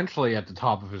retired essentially at the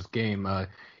top of his game.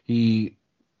 He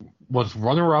was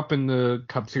runner-up in the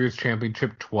Cup Series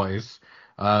championship twice.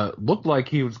 Looked like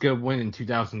he was going to win in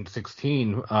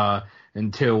 2016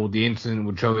 until the incident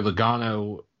with Joey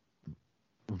Logano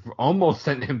almost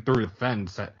sent him through the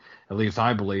fence, at least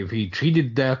I believe. He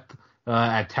cheated death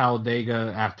at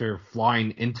Talladega after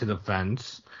flying into the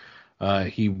fence.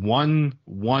 He won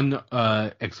one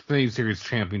Xfinity Series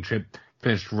championship,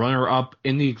 finished runner-up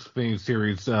in the Xfinity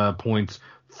Series points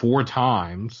 4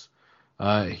 times.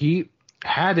 He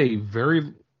had a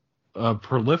very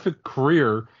prolific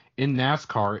career in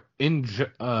NASCAR in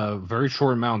a very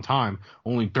short amount of time,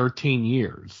 only 13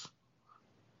 years,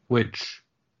 which,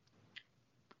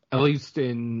 at least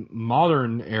in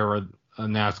modern era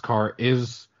NASCAR,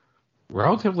 is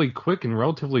relatively quick and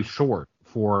relatively short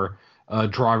for a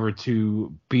driver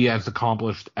to be as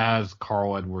accomplished as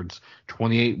Carl Edwards.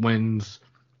 28 wins,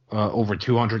 over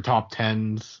 200 top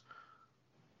 10s.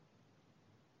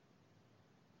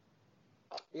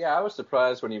 Yeah, I was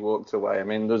surprised when he walked away. I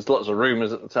mean, there was lots of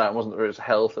rumours at the time, wasn't there? His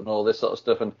health and all this sort of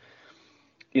stuff. And,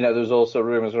 there was also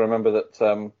rumours, I remember,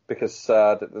 that because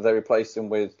they replaced him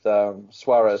with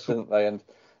Suarez, didn't they? And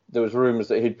there was rumours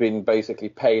that he'd been basically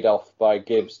paid off by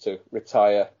Gibbs to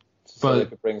retire so they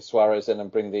could bring Suarez in and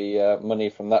bring the money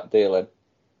from that deal in.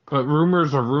 But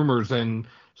rumors are rumors, and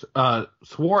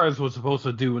Suarez was supposed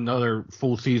to do another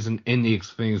full season in the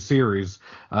Xfinity Series.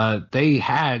 They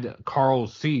had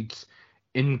Carl's seats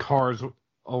in cars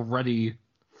already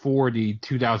for the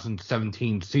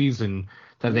 2017 season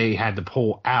that they had to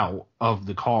pull out of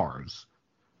the cars.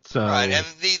 So, right, and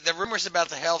the rumors about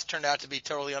the health turned out to be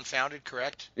totally unfounded,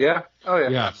 correct? Yeah. Oh, yeah.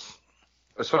 Yes.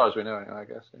 As far as we know, I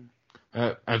guess.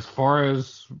 Yeah. As far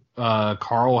as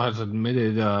Carl has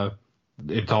admitted,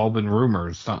 it's all been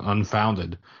rumors,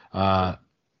 unfounded.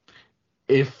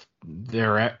 If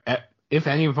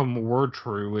any of them were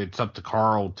true, it's up to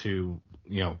Carl to,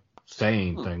 say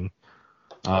anything.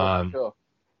 Sure.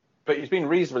 But he's been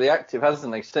reasonably active,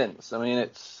 hasn't he, since? I mean,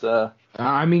 it's...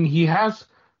 he has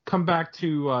come back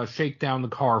to shake down the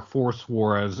car for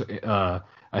Suarez a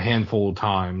handful of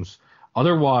times.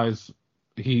 Otherwise,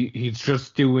 he's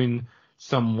just doing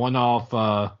some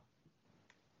one-off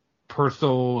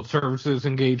personal services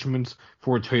engagements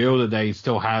for Toyota that he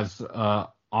still has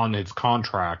on his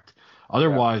contract.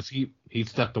 Otherwise, he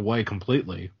stepped away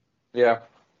completely. Yeah.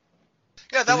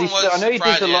 Yeah, that one was I know he does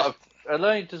a surprising. lot of. I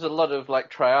know he does a lot of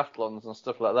like triathlons and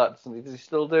stuff like that. Does he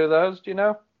still do those? Do you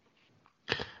know?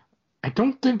 I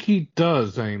don't think he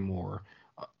does anymore.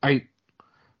 I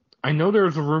know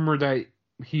there's a rumor that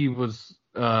he was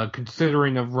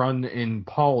considering a run in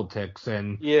politics,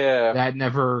 and Yeah. that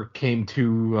never came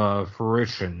to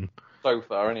fruition. So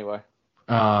far, anyway.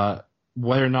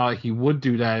 Whether or not he would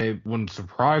do that, it wouldn't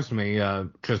surprise me.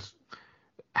 Just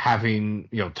having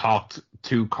talked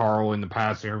to Carl in the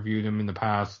past, interviewed him in the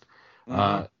past.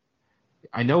 Mm-hmm.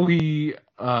 I know he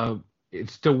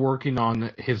is still working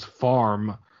on his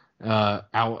farm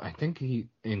out. I think he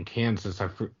in Kansas.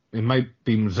 It might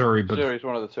be Missouri, but Missouri's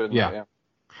one of the two. Isn't yeah. it? Yeah.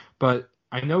 But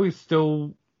I know he's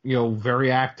still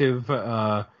very active,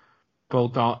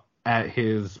 both at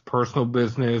his personal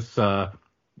business,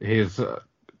 his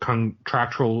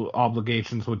contractual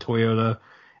obligations with Toyota,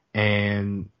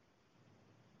 and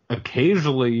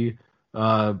occasionally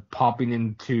popping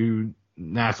into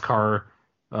NASCAR,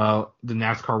 the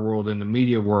NASCAR world and the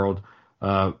media world.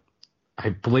 I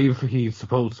believe he's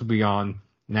supposed to be on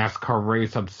NASCAR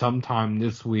Race Up sometime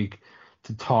this week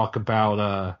to talk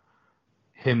about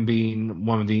him being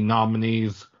one of the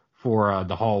nominees for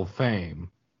the Hall of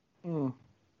Fame. Mm.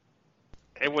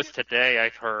 It was today,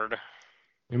 I've heard.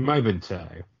 It might have been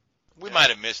today. We might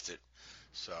have missed it.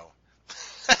 So,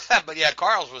 but yeah,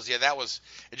 Carl's was that was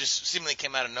it. Just seemingly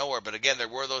came out of nowhere. But again, there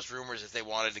were those rumors that they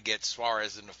wanted to get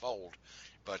Suarez in the fold.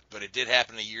 But it did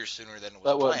happen a year sooner than it was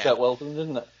That planned. worked out well for them,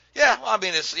 didn't it? Yeah, well, I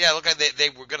mean, look, they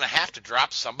were going to have to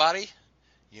drop somebody,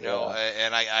 and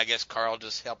I guess Carl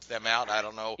just helped them out. I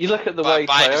don't know. You look at the way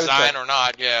by Toyota, design or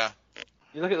not, yeah.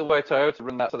 You look at the way Toyota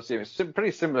run that sort of scheme. It's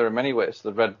pretty similar in many ways to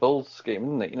the Red Bull scheme,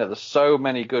 isn't it? There's so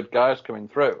many good guys coming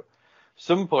through.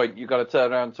 Some point you've got to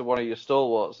turn around to one of your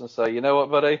stalwarts and say, you know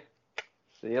what, buddy?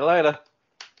 See you later.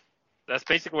 That's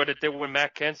basically what it did with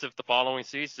Matt Kenseth the following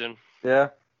season. Yeah.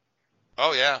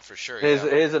 Oh yeah, for sure.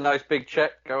 Here's a nice big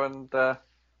check. Go and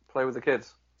play with the kids.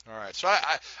 All right, so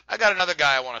I got another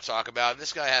guy I want to talk about.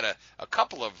 This guy had a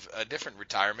couple of different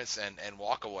retirements and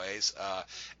walkaways,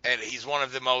 and he's one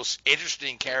of the most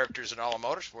interesting characters in all of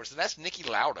motorsports, and that's Niki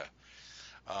Lauda.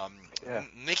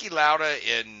 Niki Lauda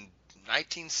in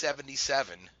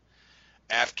 1977,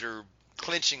 after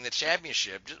clinching the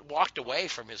championship, just walked away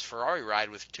from his Ferrari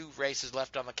ride with 2 races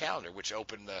left on the calendar, which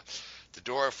opened the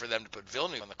door for them to put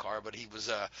Villeneuve on the car. But he was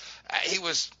a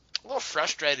little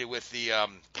frustrated with the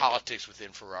politics within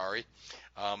Ferrari.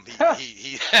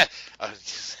 He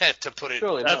to put it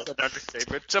that's an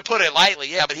understatement. To put it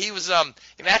lightly, yeah. But he was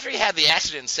after he had the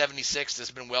accident in '76,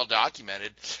 that's been well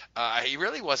documented. He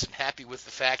really wasn't happy with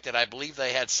the fact that I believe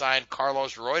they had signed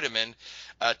Carlos Reutemann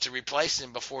to replace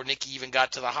him before Niki even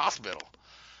got to the hospital.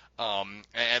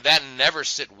 And that never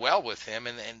sit well with him,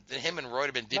 and him and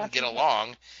Reutemann didn't get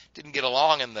along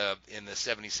in the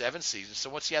 '77 season. So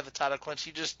once he had the title clinch,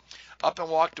 he just up and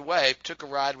walked away, took a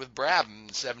ride with Brabham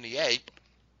in '78,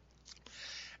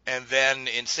 and then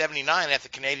in '79 at the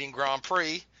Canadian Grand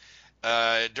Prix,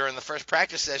 during the first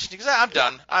practice session, he goes, "I'm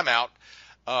done, I'm out."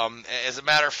 As a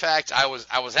matter of fact, I was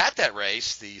at that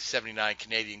race, the '79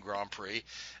 Canadian Grand Prix.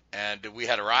 And we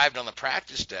had arrived on the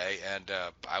practice day, and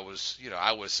I was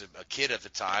a kid at the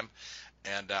time,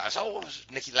 and I saw it was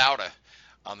Niki Lauda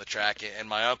on the track, and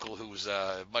my uncle, who was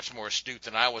much more astute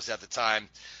than I was at the time,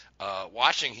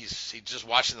 watching. He's just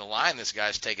watching the line. This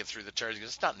guy's taking through the turns. He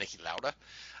goes, "It's not Niki Lauda."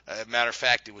 Matter of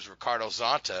fact, it was Ricardo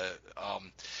Zonta.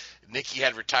 Niki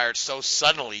had retired so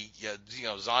suddenly.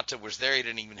 Zonta was there. He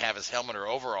didn't even have his helmet or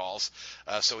overalls,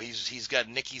 so he's got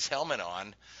Niki's helmet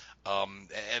on.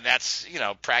 And that's,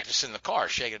 practicing the car,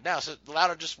 shaking it down. So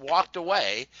Lauda just walked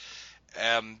away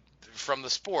from the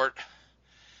sport.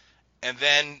 And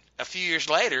then a few years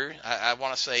later, I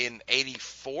want to say in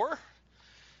 '84,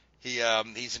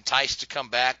 he's enticed to come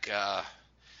back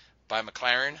by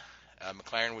McLaren.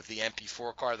 McLaren with the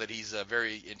MP4 car that he's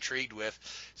very intrigued with.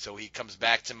 So he comes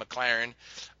back to McLaren.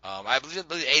 I believe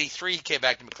 '83 he came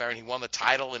back to McLaren. He won the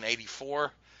title in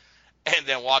 '84. And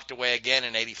then walked away again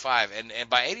in '85. And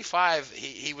by '85,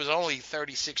 he was only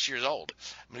 36 years old.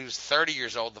 I mean, he was 30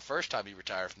 years old the first time he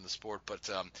retired from the sport. But,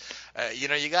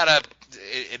 you got to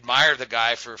admire the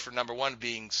guy for number one,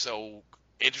 being so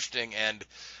interesting and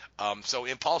so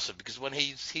impulsive. Because when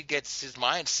he gets his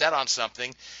mind set on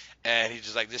something, and he's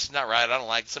just like, this is not right, I don't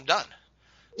like this, I'm done.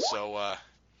 So,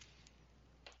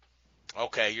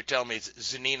 okay, you're telling me it's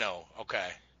Zunino. Okay.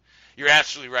 You're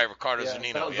absolutely right, Ricardo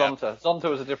Zunino. That was Zonta. Zonta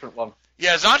was a different one.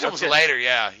 Yeah, Zonta was later.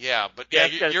 Yeah. But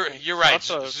you're right.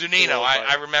 Zunino.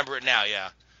 I remember it now. Yeah.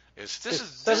 This is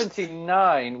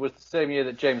 79 was the same year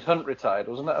that James Hunt retired,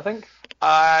 wasn't it? I think.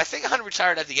 I think Hunt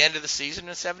retired at the end of the season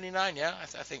in '79. Yeah, I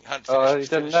think Hunt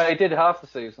finished. He did half the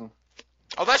season.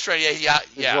 Oh, that's right.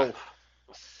 Yeah.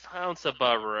 Sounds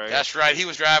about right. That's right. He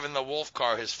was driving the Wolf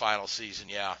car his final season.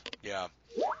 Yeah.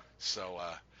 So,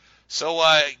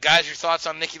 guys, your thoughts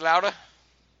on Niki Lauda?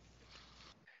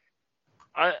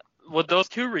 With those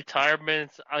two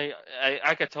retirements,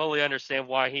 I could totally understand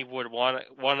why he would want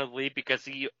to leave, because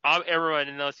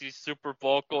everyone knows he's super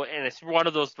vocal, and it's one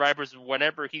of those drivers,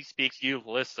 whenever he speaks, you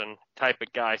listen type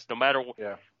of guys. No matter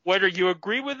whether you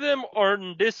agree with him or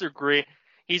disagree,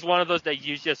 he's one of those that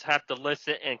you just have to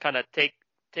listen and kind of take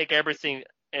everything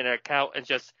in account and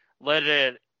just let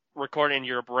it record in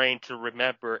your brain to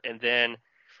remember, and then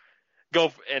go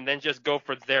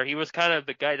from there. He was kind of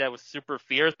the guy that was super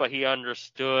fierce, but he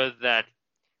understood that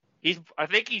I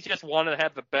think he just wanted to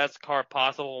have the best car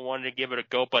possible and wanted to give it a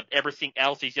go, but everything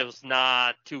else he's just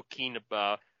not too keen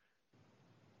about.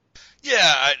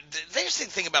 Yeah, the interesting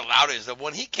thing about Lauda is that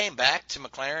when he came back to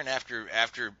McLaren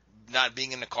after not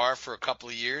being in the car for a couple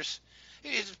of years,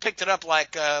 he just picked it up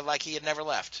like he had never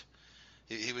left.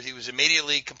 He was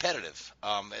immediately competitive.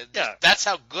 That's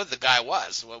how good the guy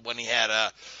was when he had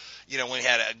a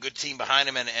good team behind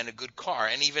him and a good car.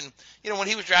 And even, when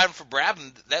he was driving for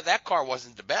Brabham, that car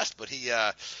wasn't the best, but he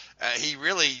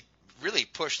really, really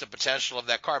pushed the potential of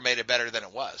that car, made it better than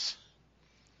it was.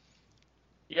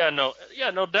 No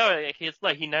doubt. It's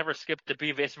like he never skipped a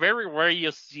beat. It's very rare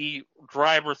you see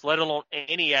drivers, let alone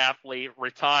any athlete,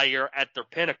 retire at their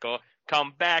pinnacle,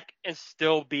 come back and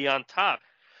still be on top.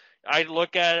 I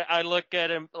look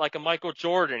at him like a Michael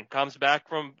Jordan, comes back,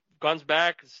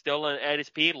 still at his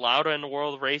peak. Lauda in the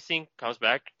world of racing, comes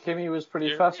back. Kimmy was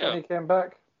pretty fast when he came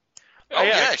back. Oh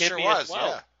yeah, Kimmy sure was. Well.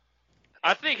 Yeah.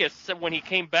 I think it's when he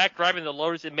came back driving the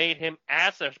Lotus, it made him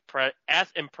as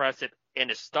impressive in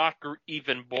his stock group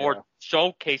even more,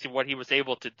 showcasing what he was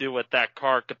able to do with that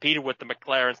car, competing with the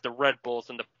McLarens, the Red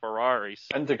Bulls, and the Ferraris.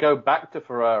 And to go back to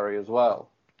Ferrari as well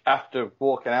after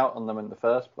walking out on them in the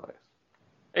first place.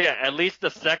 Yeah, at least the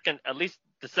second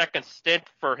stint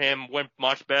for him went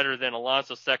much better than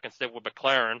Alonso's second stint with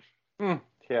McLaren.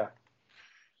 Yeah.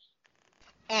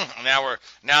 Now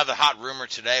the hot rumor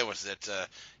today was that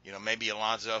maybe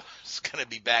Alonso is going to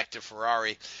be back to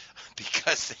Ferrari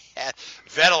because they had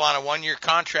Vettel on a 1-year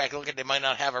contract. Look, they might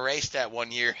not have a race that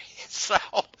 1 year. So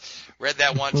read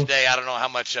that one today. I don't know how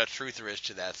much truth there is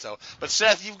to that. So, but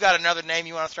Seth, you've got another name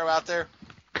you want to throw out there?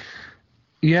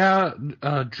 Yeah,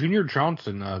 Junior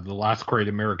Johnson, the last great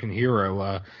American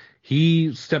hero,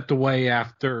 he stepped away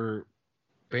after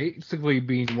basically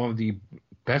being one of the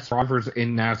best drivers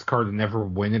in NASCAR to never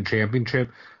win a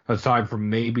championship, aside from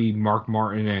maybe Mark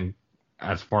Martin and,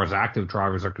 as far as active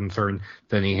drivers are concerned,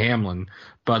 Denny Hamlin.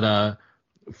 But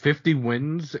 50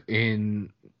 wins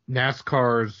in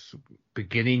NASCAR's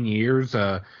beginning years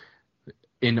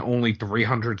in only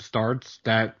 300 starts,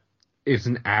 that is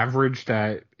an average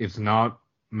that is not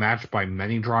matched by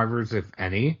many drivers, if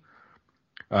any.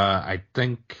 I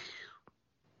think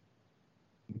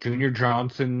Junior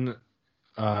Johnson,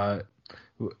 I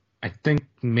think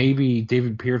maybe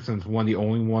David Pearson's one of the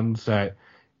only ones that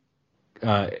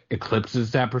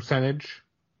eclipses that percentage.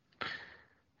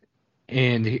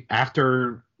 And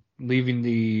after leaving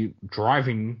the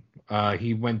driving,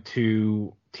 he went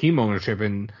to team ownership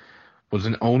and was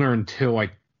an owner until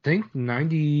I think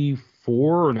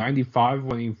 94 or 95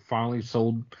 when he finally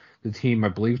sold the team, I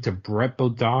believe, to Brett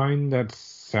Bodine. That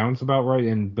sounds about right,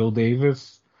 and Bill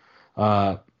Davis.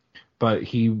 But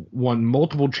he won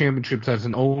multiple championships as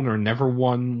an owner, never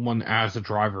won one as a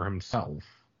driver himself.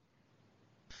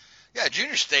 Yeah,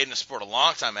 Junior stayed in the sport a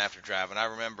long time after driving. I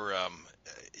remember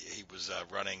he was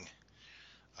running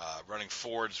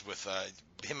Fords with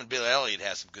him and Bill Elliott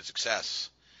had some good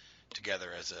success together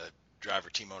as a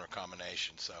driver-team owner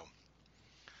combination. So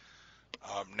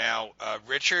now,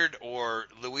 Richard or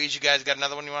Louise, you guys got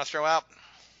another one you want to throw out?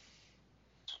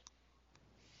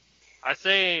 I'd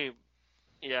say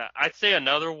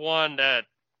another one that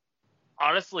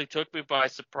honestly took me by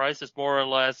surprise is more or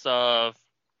less of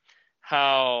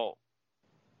how.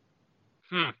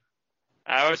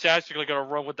 I was actually going to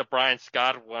run with the Brian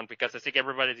Scott one because I think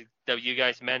everybody that you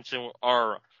guys mentioned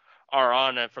are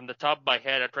on it. From the top of my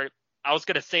head, I was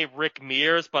going to say Rick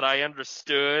Mears, but I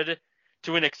understood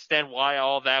to an extent why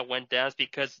all that went down. It's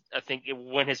because I think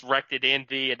when his wrecked at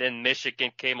Indy and then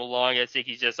Michigan came along, I think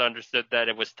he just understood that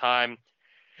it was time.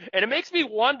 And it makes me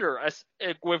wonder,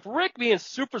 with Rick being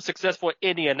super successful at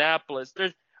Indianapolis,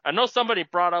 I know somebody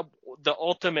brought up the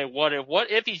ultimate what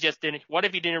if he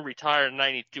didn't retire in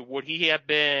 92? Would he have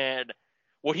been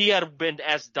would he have been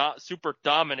as super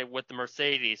dominant with the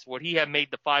Mercedes? Would he have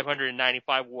made the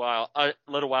 595 a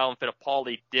little while and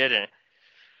Fittipaldi didn't?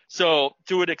 So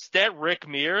to an extent, Rick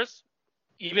Mears,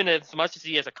 even as much as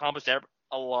he has accomplished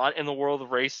a lot in the world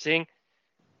of racing,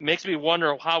 makes me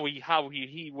wonder how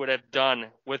he would have done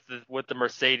with the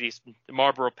Mercedes, the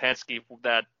Marlboro Penske,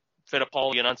 that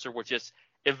Fittipaldi and Unser would just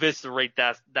eviscerate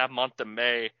that month of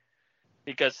May.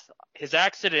 Because his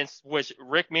accidents, which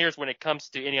Rick Mears, when it comes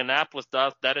to Indianapolis,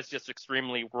 does, that is just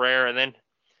extremely rare. And then,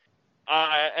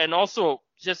 and also,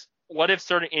 just what if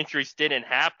certain injuries didn't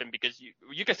happen? Because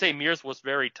you could say Mears was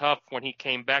very tough when he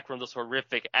came back from this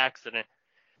horrific accident.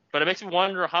 But it makes me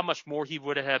wonder how much more he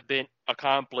would have been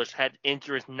accomplished had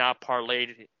injuries not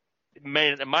parlayed. It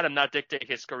might have not dictated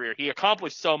his career. He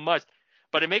accomplished so much,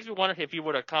 but it makes me wonder if he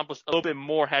would have accomplished a little bit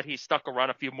more had he stuck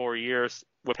around a few more years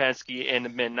with Penske in the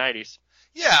mid-'90s.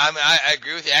 Yeah, I mean, I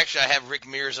agree with you. Actually, I have Rick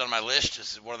Mears on my list.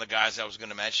 This is one of the guys I was going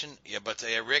to mention. Yeah, but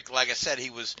Rick, like I said, he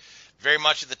was very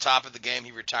much at the top of the game.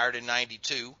 He retired in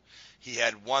 '92. He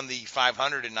had won the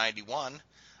 500 in '91.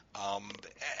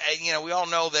 And, we all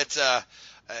know that,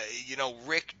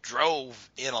 Rick drove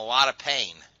in a lot of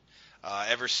pain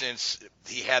ever since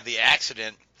he had the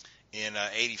accident in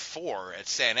 '84 at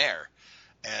Saint Air.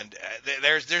 And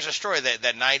there's a story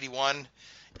that '91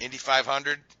 Indy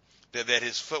 500. That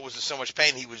his foot was in so much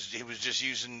pain, he was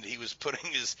putting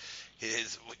his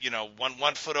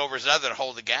one foot over his other to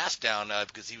hold the gas down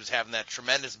because he was having that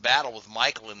tremendous battle with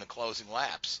Michael in the closing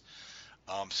laps.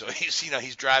 So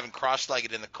he's driving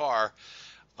cross-legged in the car.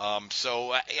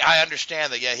 So I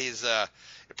understand that. Yeah,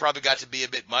 it probably got to be a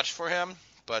bit much for him,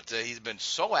 but he's been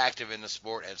so active in the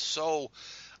sport and so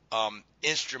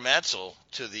instrumental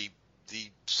to the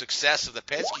success of the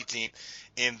Penske team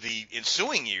in the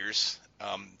ensuing years.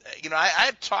 I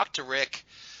had talked to Rick.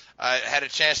 I had a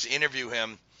chance to interview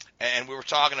him, and we were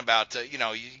talking about, you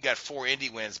got 4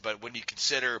 Indy wins, but when you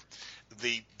consider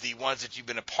the ones that you've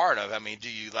been a part of, I mean, do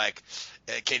you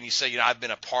can you say, I've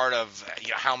been a part of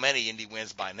how many Indy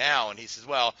wins by now? And he says,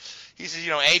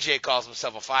 AJ calls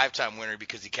himself a 5-time winner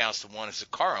because he counts the one as a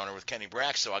car owner with Kenny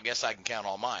Brack, so I guess I can count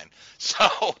all mine.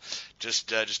 So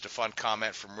just a fun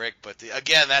comment from Rick. But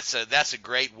again, that's a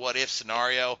great what if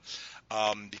scenario.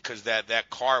 Because that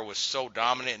car was so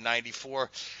dominant in '94,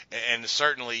 and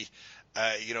certainly,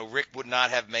 Rick would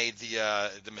not have made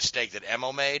the mistake that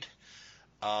Emo made,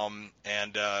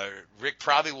 and Rick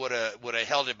probably would have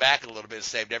held it back a little bit and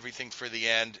saved everything for the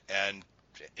end, and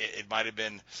it might have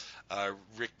been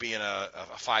Rick being a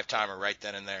 5-timer right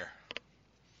then and there.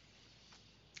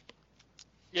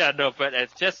 Yeah, no, but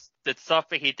it's just the stuff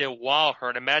that he did while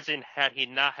hurt. Imagine had he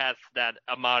not had that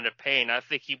amount of pain. I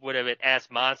think he would have been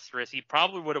as monstrous. He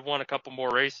probably would have won a couple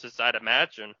more races, I'd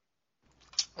imagine.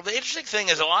 Well, the interesting thing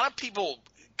is a lot of people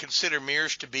consider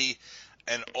Mears to be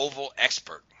an oval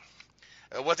expert.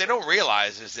 What they don't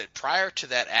realize is that prior to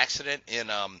that accident in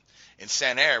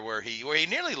Saint Air, where he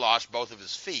nearly lost both of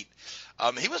his feet,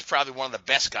 he was probably one of the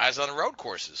best guys on the road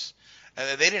courses.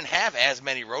 And they didn't have as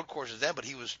many road courses then, but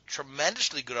he was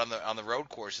tremendously good on the road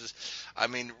courses. I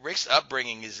mean, Rick's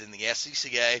upbringing is in the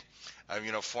SCCA,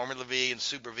 Formula V and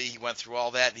Super V. He went through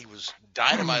all that, and he was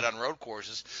dynamite on road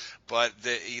courses. But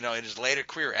in his later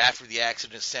career, after the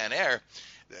accident at Saint Air,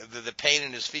 the pain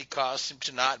in his feet caused him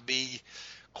to not be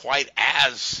quite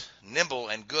as nimble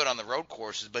and good on the road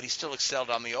courses, but he still excelled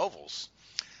on the ovals.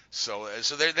 So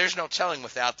there's no telling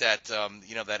without that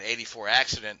that '84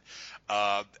 accident.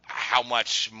 How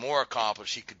much more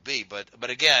accomplished he could be, but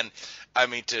again, I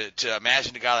mean, to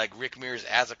imagine a guy like Rick Mears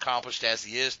as accomplished as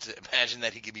he is, to imagine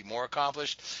that he could be more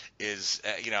accomplished is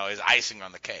icing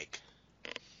on the cake.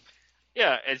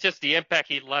 Yeah, it's just the impact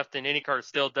he left in IndyCar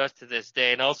still does to this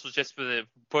day, and also just for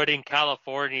putting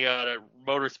California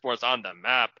motorsports on the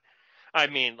map. I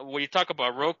mean, when you talk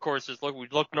about road courses, we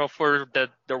look no further than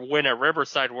the win at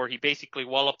Riverside, where he basically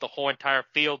walloped the whole entire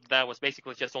field. That was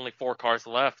basically just only 4 cars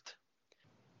left.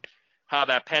 How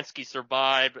that Penske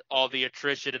survived all the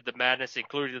attrition and the madness,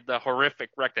 including the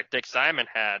horrific wreck that Dick Simon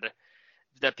had,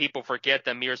 that people forget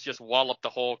that Mears just walloped the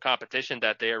whole competition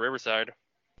that day at Riverside.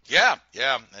 Yeah,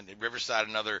 and Riverside,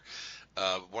 another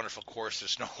wonderful course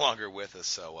that's no longer with us.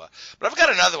 So, but I've got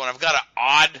another one. I've got an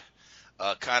odd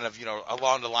kind of,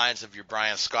 along the lines of your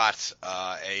Brian Scott's,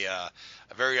 a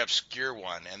very obscure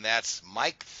one, and that's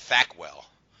Mike Thackwell.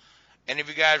 Any of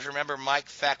you guys remember Mike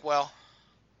Thackwell?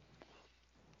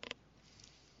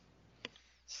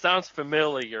 Sounds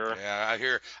familiar. Yeah,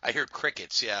 I hear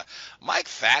crickets. Yeah, Mike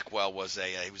Thackwell was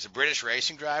he was a British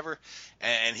racing driver,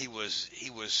 and he was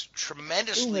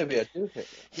tremendously.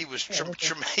 He was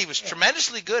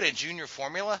tremendously good in junior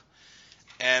formula,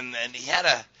 and he had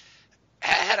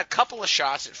had a couple of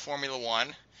shots at Formula One,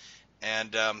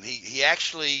 and he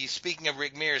actually, speaking of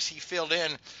Rick Mears, he filled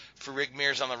in for Rick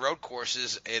Mears on the road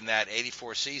courses in that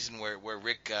 '84 season where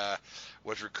Rick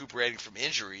was recuperating from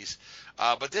injuries.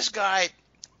 But this guy,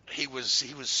 he was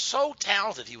so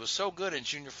talented, he was so good in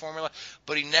junior formula,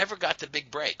 but he never got the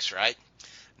big breaks, right?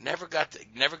 Never got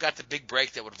the big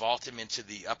break that would vault him into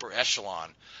the upper echelon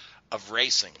of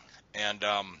racing. And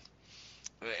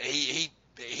he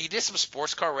did some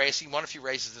sports car racing, won a few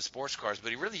races in sports cars,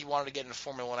 but he wanted to get into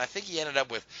Formula One. I think he ended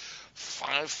up with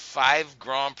five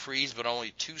Grand Prix, but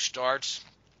only 2 starts.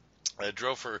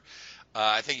 Drove for,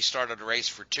 I think he started a race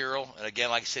for Tyrrell, and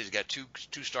again, like I said, he's got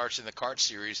two starts in the kart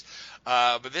series.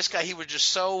 But this guy, he was just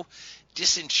so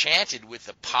disenchanted with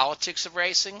the politics of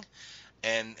racing.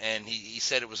 And he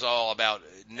said it was all about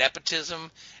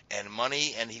nepotism and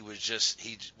money, and he was just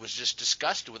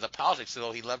disgusted with the politics.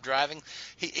 Although he loved driving,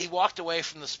 he walked away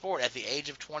from the sport at the age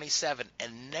of 27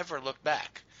 and never looked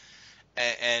back.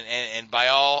 And by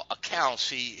all accounts,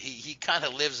 he kind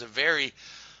of lives a very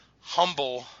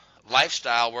humble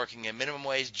lifestyle, working a minimum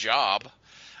wage job.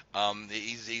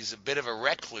 He's a bit of a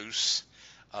recluse.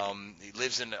 He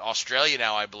lives in Australia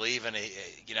now, I believe, and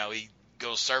he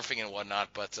goes surfing and whatnot,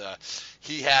 but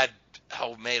he had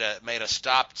made a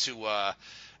stop to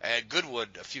at Goodwood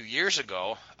a few years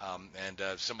ago, and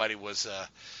somebody was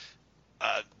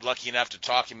lucky enough to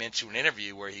talk him into an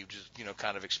interview where he just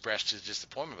kind of expressed his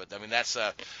disappointment. But I mean, that's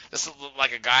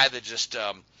like a guy that just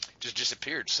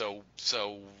disappeared so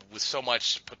with so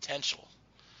much potential.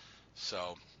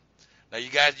 So now you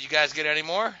guys get any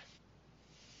more?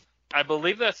 I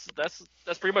believe that's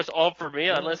pretty much all for me.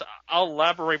 Unless I'll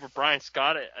elaborate with Brian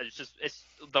Scott.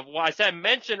 As I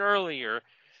mentioned earlier,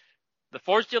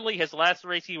 fortunately his last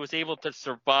race he was able to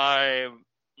survive,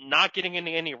 not getting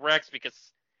into any wrecks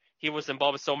because he was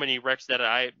involved with so many wrecks that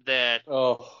I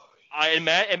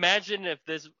imagine if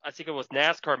this, I think it was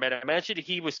NASCAR, man. I imagine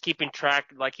he was keeping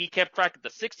track, like he kept track of the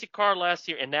 60 car last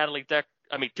year and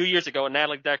 2 years ago and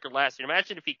Natalie Decker last year.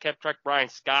 Imagine if he kept track of Brian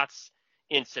Scott's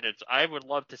incidents. I would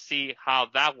love to see how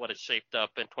that would have shaped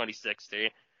up in 2016.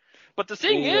 But the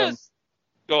thing is,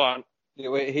 go on.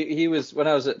 He was, when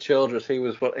I was at Childress, he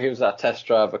was our test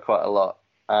driver quite a lot,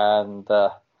 and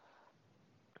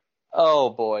oh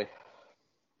boy,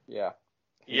 yeah.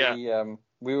 I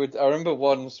remember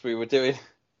once we were doing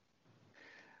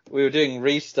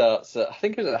restarts I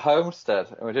think it was at Homestead,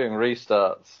 and we were doing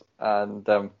restarts, and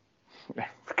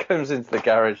comes into the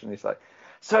garage and he's like,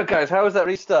 "So guys, how was that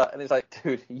restart?" And it's like,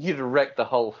 "Dude, you'd have wrecked the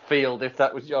whole field if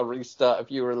that was your restart,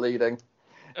 if you were leading."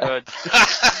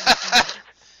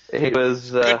 He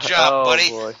was good job, buddy.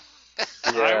 Boy.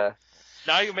 Yeah.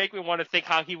 Now you make me want to think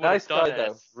how he would have done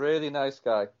it. Really nice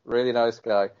guy. Really nice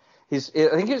guy. I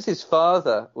think it was his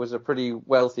father was a pretty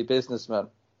wealthy businessman,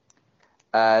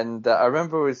 and I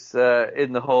remember was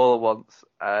in the hall once,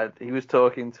 and he was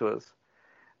talking to us,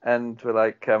 and we're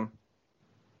like, "So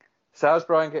how's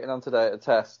Brian getting on today at a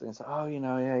test?" And he's like, "Oh,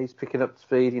 yeah, he's picking up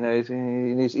speed.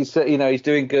 He's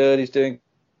doing good. He's doing."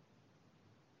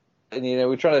 And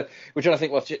we're trying to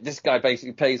think, well, this guy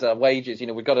basically pays our wages.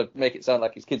 We've got to make it sound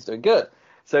like his kid's doing good.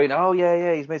 So oh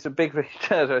yeah, he's made some big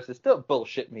returns. I said, "Don't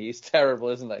bullshit me. He's terrible,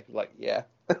 isn't he?" Like, yeah.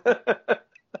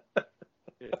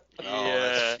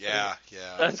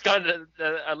 Yeah. That's kind of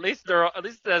at least they're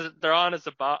honest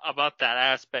about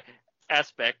that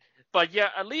aspect. But yeah,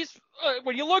 at least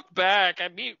when you look back, I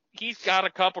mean, he's got a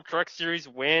couple Truck Series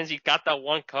wins. He got that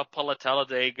one Cup at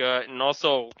Talladega, and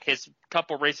also his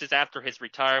couple races after his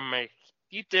retirement.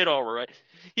 He did all right.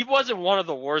 He wasn't one of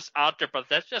the worst out there, but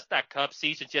that's just that Cup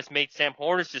season just made Sam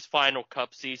Hornish's final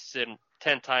Cup season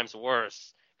 10 times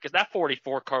worse. Because that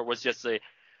 44 car was just a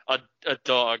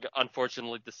dog,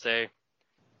 unfortunately to say.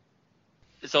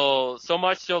 So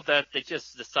much so that they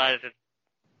just decided,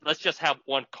 let's just have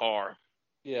one car.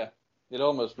 Yeah. It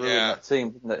almost ruined that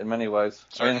team, didn't it, in many ways?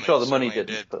 I'm sure the money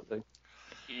didn't. But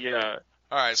yeah.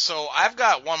 All right, so I've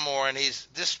got one more, and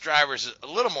this driver's a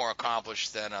little more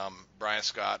accomplished than Brian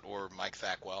Scott or Mike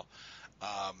Thackwell.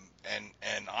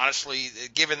 And honestly,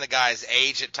 given the guy's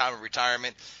age at time of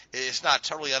retirement, it's not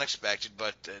totally unexpected,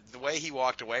 but the way he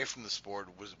walked away from the sport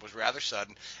was rather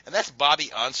sudden, and that's Bobby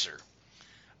Unser.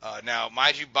 Now,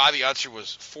 mind you, Bobby Unser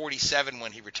was 47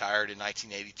 when he retired in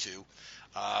 1982.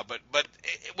 But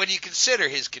when you consider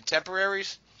his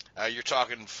contemporaries, you're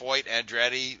talking Foyt,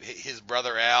 Andretti, his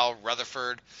brother Al,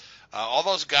 Rutherford, all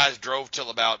those guys drove till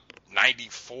about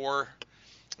 94.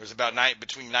 It was about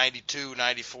between 92,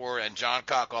 94, and John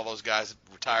Cock, all those guys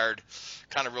retired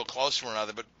kind of real close to one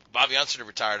another. But Bobby Unser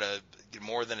retired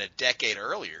more than a decade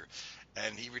earlier,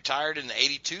 and he retired in the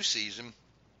 82 season.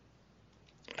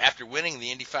 after winning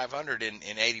the Indy 500 in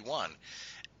 81.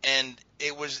 And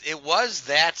it was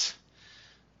that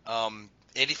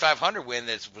Indy 500 win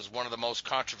that was one of the most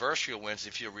controversial wins,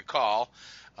 if you recall.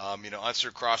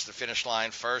 Unser crossed the finish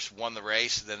line first, won the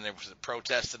race. Then there was a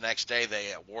protest the next day.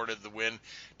 They awarded the win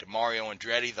to Mario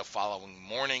Andretti the following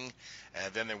morning.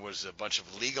 And then there was a bunch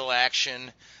of legal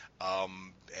action.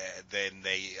 Then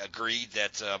they agreed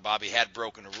that Bobby had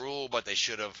broken a rule, but they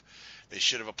should have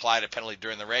applied a penalty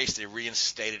during the race. They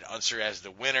reinstated Unser as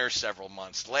the winner several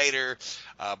months later,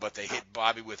 but they hit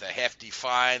Bobby with a hefty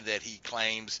fine that he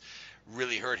claims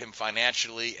really hurt him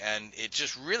financially, and it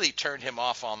just really turned him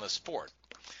off on the sport.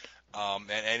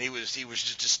 And he was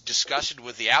just disgusted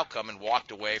with the outcome and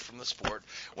walked away from the sport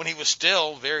when he was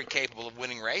still very capable of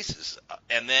winning races.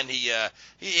 And then he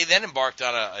then embarked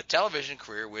on a television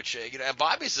career, which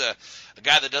Bobby's a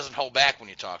guy that doesn't hold back when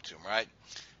you talk to him, right?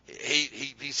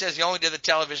 He says he only did the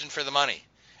television for the money,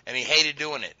 and he hated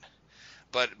doing it.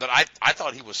 But I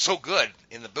thought he was so good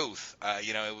in the booth.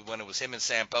 When it was him and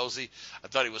Sam Posey, I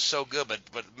thought he was so good. But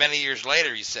many years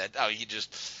later, he said, he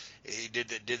did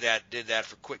that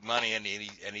for quick money, and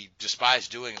he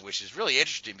despised doing it, which is really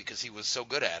interesting because he was so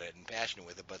good at it and passionate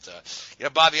with it.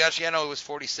 But Bobby Unser, I know he was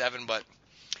 47, but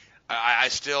I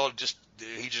still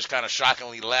he just kind of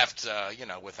shockingly left,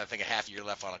 with I think a half year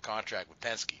left on a contract with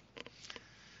Penske.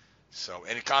 So,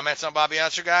 any comments on Bobby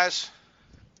Unser, guys?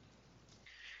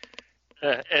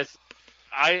 That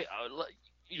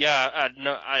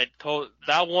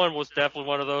one was definitely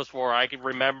one of those where I can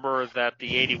remember that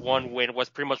the 81 win was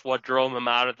pretty much what drove him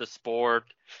out of the sport.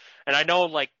 And I know,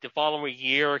 like, the following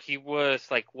year, he was,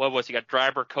 like, he got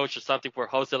driver coach or something for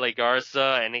Jose Le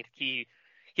Garza, and he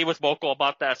was vocal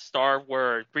about that start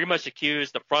where pretty much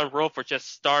accused the front row for just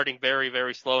starting very,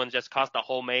 very slow and just cost the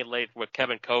whole melee with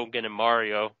Kevin Kogan and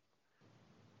Mario.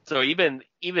 So even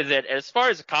that, as far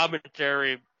as the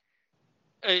commentary,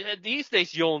 these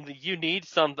days you need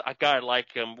a guy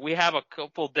like him. We have a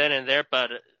couple then and there,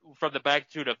 but from the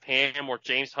magnitude of him or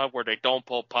James Hunt where they don't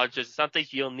pull punches,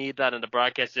 sometimes you'll need that in the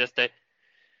broadcast just to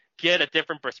get a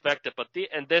different perspective. But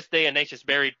in this day and age, it's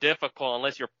very difficult,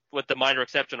 unless you're, with the minor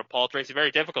exception of Paul Tracy,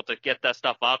 very difficult to get that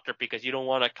stuff out there because you don't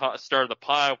want to stir the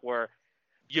pot where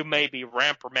you may be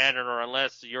reprimanded, or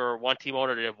unless you're one team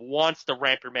owner that wants to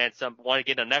reprimand want to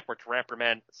get a network to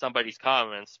reprimand somebody's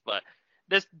comments. But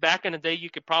this, back in the day, you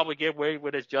could probably get away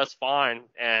with it just fine,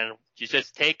 and you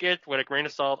just take it with a grain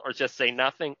of salt, or just say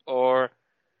nothing, or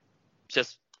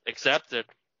just accept it.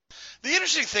 The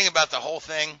interesting thing about the whole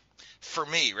thing, for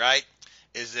me, right,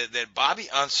 is that Bobby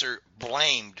Unser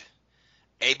blamed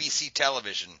ABC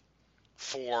television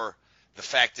for the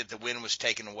fact that the win was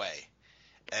taken away.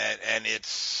 And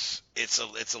it's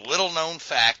a little known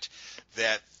fact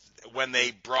that when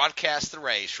they broadcast the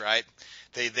race, right,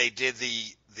 they did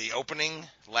the opening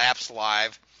laps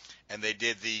live, and they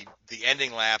did the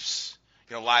ending laps,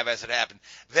 live as it happened.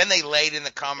 Then they laid in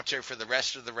the commentary for the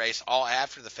rest of the race all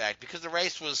after the fact, because the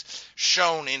race was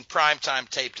shown in primetime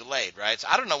tape delayed, right? So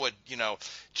I don't know what,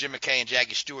 Jim McKay and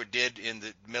Jackie Stewart did in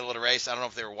the middle of the race. I don't know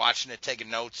if they were watching it, taking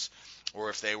notes, or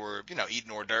if they were,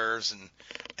 eating hors d'oeuvres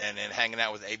and hanging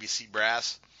out with ABC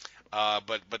brass.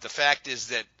 But the fact is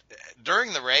that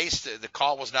during the race, the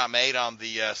call was not made on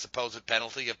the supposed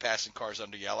penalty of passing cars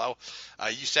under yellow.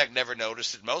 USAC never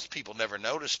noticed it. Most people never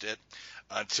noticed it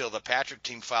until the Patrick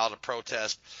team filed a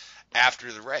protest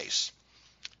after the race.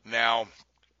 Now,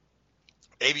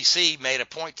 ABC made a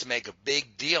point to make a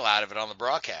big deal out of it on the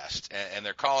broadcast, and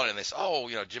they're calling it, and they say,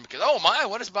 Jim McKay, oh my,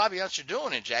 what is Bobby Unser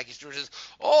doing? And Jackie Stewart says,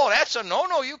 oh, that's a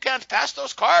no, you can't pass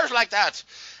those cars like that.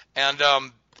 And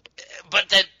but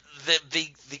that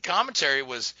the commentary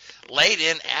was laid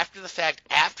in after the fact,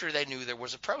 after they knew there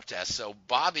was a protest. So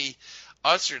Bobby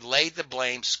Unser laid the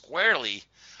blame squarely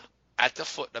at the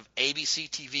foot of ABC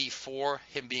TV for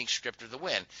him being stripped of the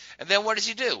win. And then what does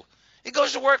he do? He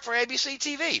goes to work for ABC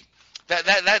TV.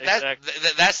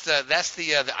 That's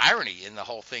the irony in the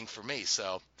whole thing for me.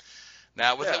 So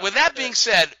now with that being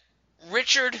said,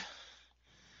 Richard,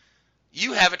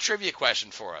 you have a trivia question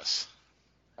for us.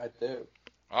 I do.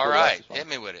 All right, hit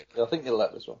me with it. I think you'll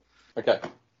like this one. Okay.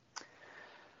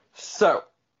 So,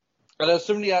 there's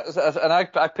somebody, and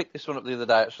I picked this one up the other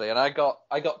day actually, and I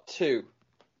got 2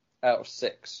 out of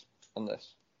 6 on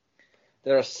this.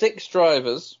 There are 6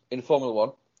 drivers in Formula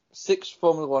 1, 6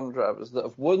 Formula 1 drivers that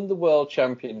have won the World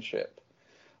Championship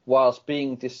whilst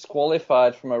being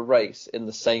disqualified from a race in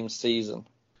the same season.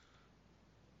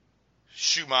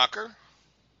 Schumacher.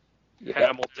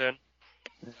 Hamilton.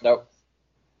 No.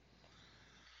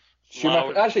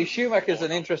 Schumacher's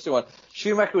an interesting one.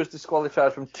 Schumacher was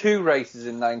disqualified from 2 races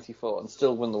in '94 and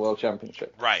still won the World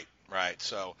Championship. Right.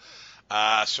 So,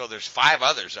 So there's 5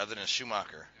 others other than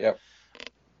Schumacher. Yep.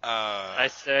 I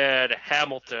said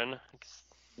Hamilton.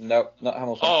 No, not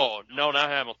Hamilton. Oh, no, not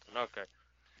Hamilton. Okay.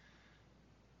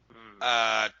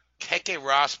 Keke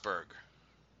Rosberg.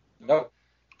 No.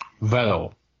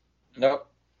 Vettel. No.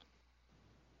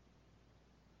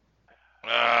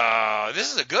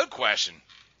 This is a good question.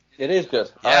 It is good.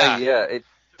 Yeah. It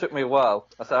took me a while.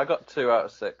 I got 2 out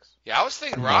of 6. Yeah, I was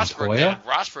thinking Rosberg.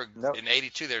 Rosberg in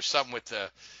 '82. There's something with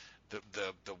the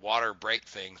water brake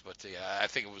things, but I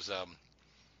think it was.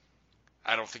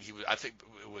 I don't think he was. I think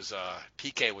it was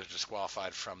Piquet was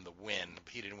disqualified from the win.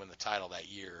 He didn't win the title that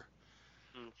year.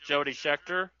 Jody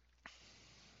Scheckter.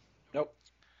 Nope.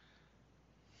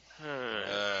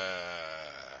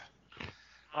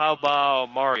 How about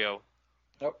Mario?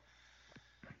 Nope.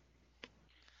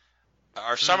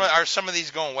 Are some of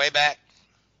these going way back?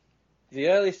 The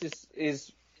earliest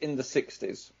is in the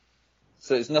 60s,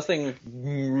 so it's nothing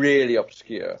really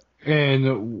obscure.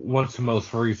 And what's the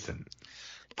most recent?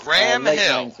 Graham late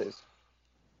Hill. 90s.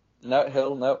 No,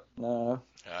 Hill, no.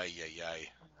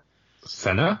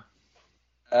 Senna?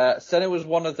 Senna was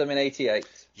one of them in '88.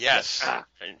 Yes.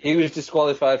 He was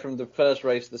disqualified from the first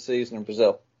race of the season in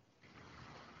Brazil,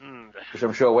 which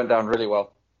I'm sure went down really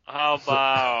well. How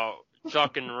about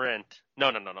Jacques and Rindt?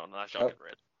 No, not Jacques and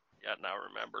Rindt. Yeah, now I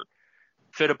remember.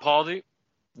 Fittipaldi?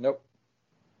 Nope.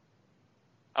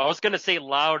 I was going to say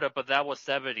Lauda, but that was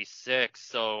 76,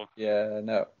 so... Yeah,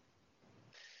 no.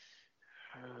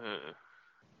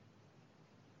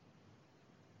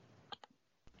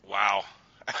 Wow.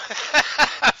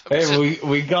 Hey,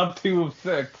 we got 2 of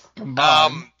 6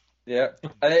 combined. Yeah.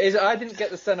 And I didn't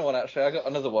get the Senna one, actually. I got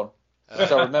another one.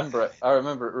 So I remember it. I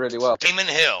remember it really well. Damon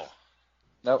Hill.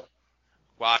 Nope.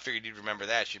 Well, I figured you'd remember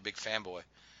that. You're a big fanboy.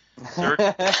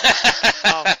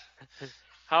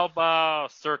 How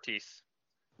about Surtees?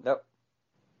 Nope.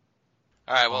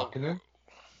 All right, well...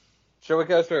 Shall we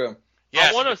go through them?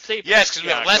 Yes, I want to say... Yes, because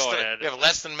we have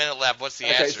less than a minute left. What's the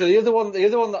answer? Okay, so the other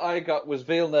one that I got was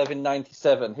Villeneuve in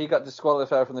 '97. He got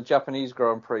disqualified from the Japanese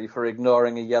Grand Prix for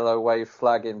ignoring a yellow wave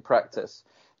flag in practice.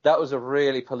 That was a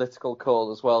really political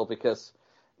call as well, because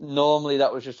normally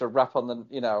that was just a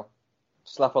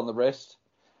slap on the wrist.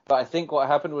 But I think what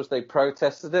happened was they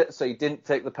protested it, so he didn't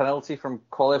take the penalty from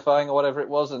qualifying or whatever it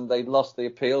was, and they lost the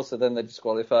appeal, so then they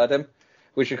disqualified him,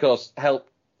 which of course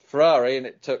helped Ferrari, and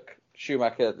it took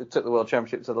Schumacher, it took the World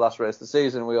Championship to the last race of the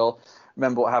season. We all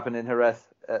remember what happened in Jerez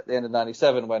at the end of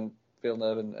 '97 when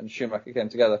Villeneuve and Schumacher came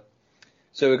together.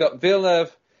 So we've got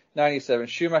Villeneuve 97,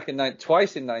 Schumacher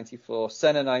twice in '94,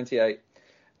 Senna '98.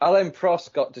 Alain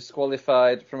Prost got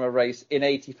disqualified from a race in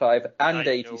 '85 and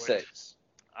 '86.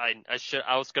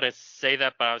 I was gonna say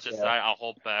that, but I was just I'll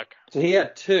hold back. So he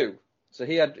had 2. So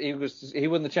he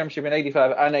won the championship in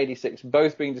 '85 and '86,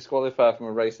 both being disqualified from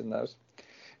a race in those.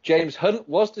 James Hunt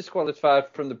was disqualified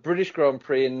from the British Grand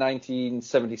Prix in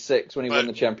 1976 when he won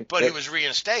the championship. But he was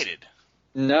reinstated.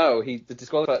 No, the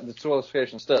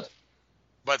disqualification stood.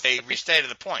 But they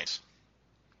restated the points.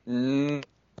 Wasn't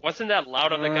that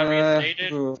Lauda that got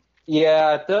reinstated?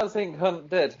 Yeah, I don't think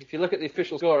Hunt did. If you look at the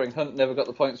official scoring, Hunt never got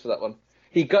the points for that one.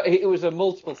 It was a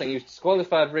multiple thing. He was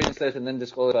disqualified, reinstated, and then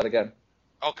disqualified again.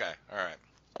 Okay, all right.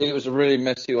 It was a really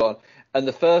messy one. And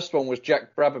the first one was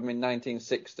Jack Brabham in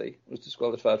 1960, was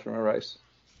disqualified from a race.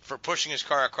 For pushing his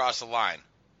car across the line.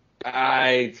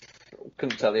 I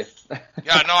couldn't tell you.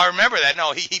 Yeah, no, I remember that.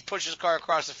 No, he pushed his car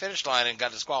across the finish line and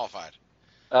got disqualified.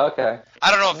 Okay.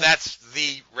 I don't know if that's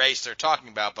the race they're talking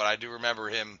about, but I do remember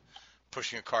him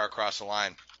pushing a car across the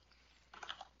line.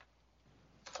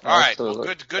 All right, well,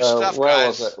 good stuff,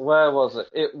 guys. Where was it?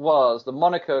 It was the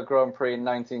Monaco Grand Prix in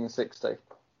 1960.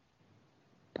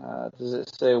 Does it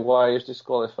say why he was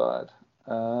disqualified?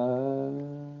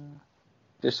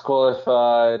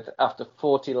 Disqualified after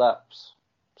 40 laps.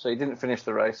 So he didn't finish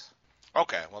the race.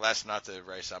 Okay, well, that's not the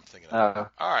race I'm thinking of.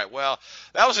 All right, well,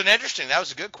 that was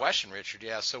a good question, Richard.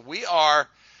 Yeah, so we are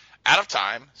out of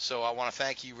time. So I want to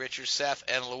thank you, Richard, Seth,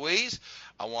 and Louise.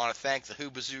 I want to thank the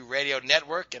Hoobazoo Radio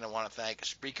Network, and I want to thank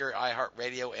Spreaker,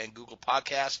 iHeartRadio, and Google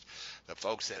Podcast, the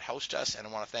folks that host us. And I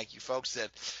want to thank you folks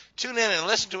that tune in and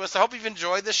listen to us. I hope you've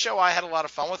enjoyed this show. I had a lot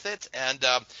of fun with it. And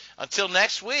until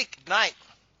next week, good night.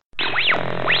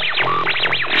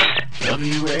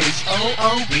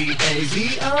 WHOOBAZOO,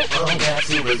 that's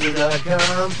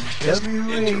Hoobazoo.com.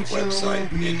 Enter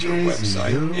website, enter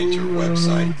website, enter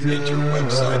website, enter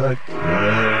website.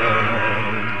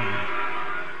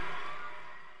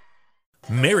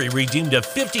 Mary redeemed a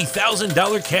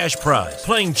 $50,000 cash prize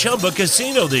playing Chumba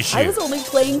Casino this year. I was only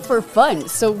playing for fun,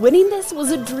 so winning this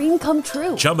was a dream come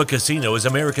true. Chumba Casino is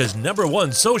America's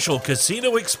 #1 social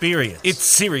casino experience. It's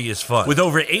serious fun. With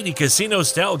over 80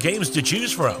 casino-style games to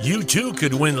choose from, you too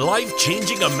could win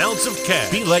life-changing amounts of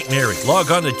cash. Be like Mary.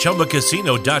 Log on to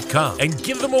ChumbaCasino.com and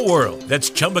give them a whirl.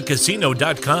 That's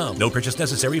ChumbaCasino.com. No purchase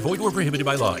necessary. Void where prohibited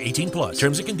by law. 18+.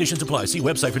 Terms and conditions apply. See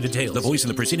website for details. The voice in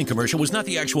the preceding commercial was not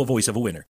the actual voice of a winner.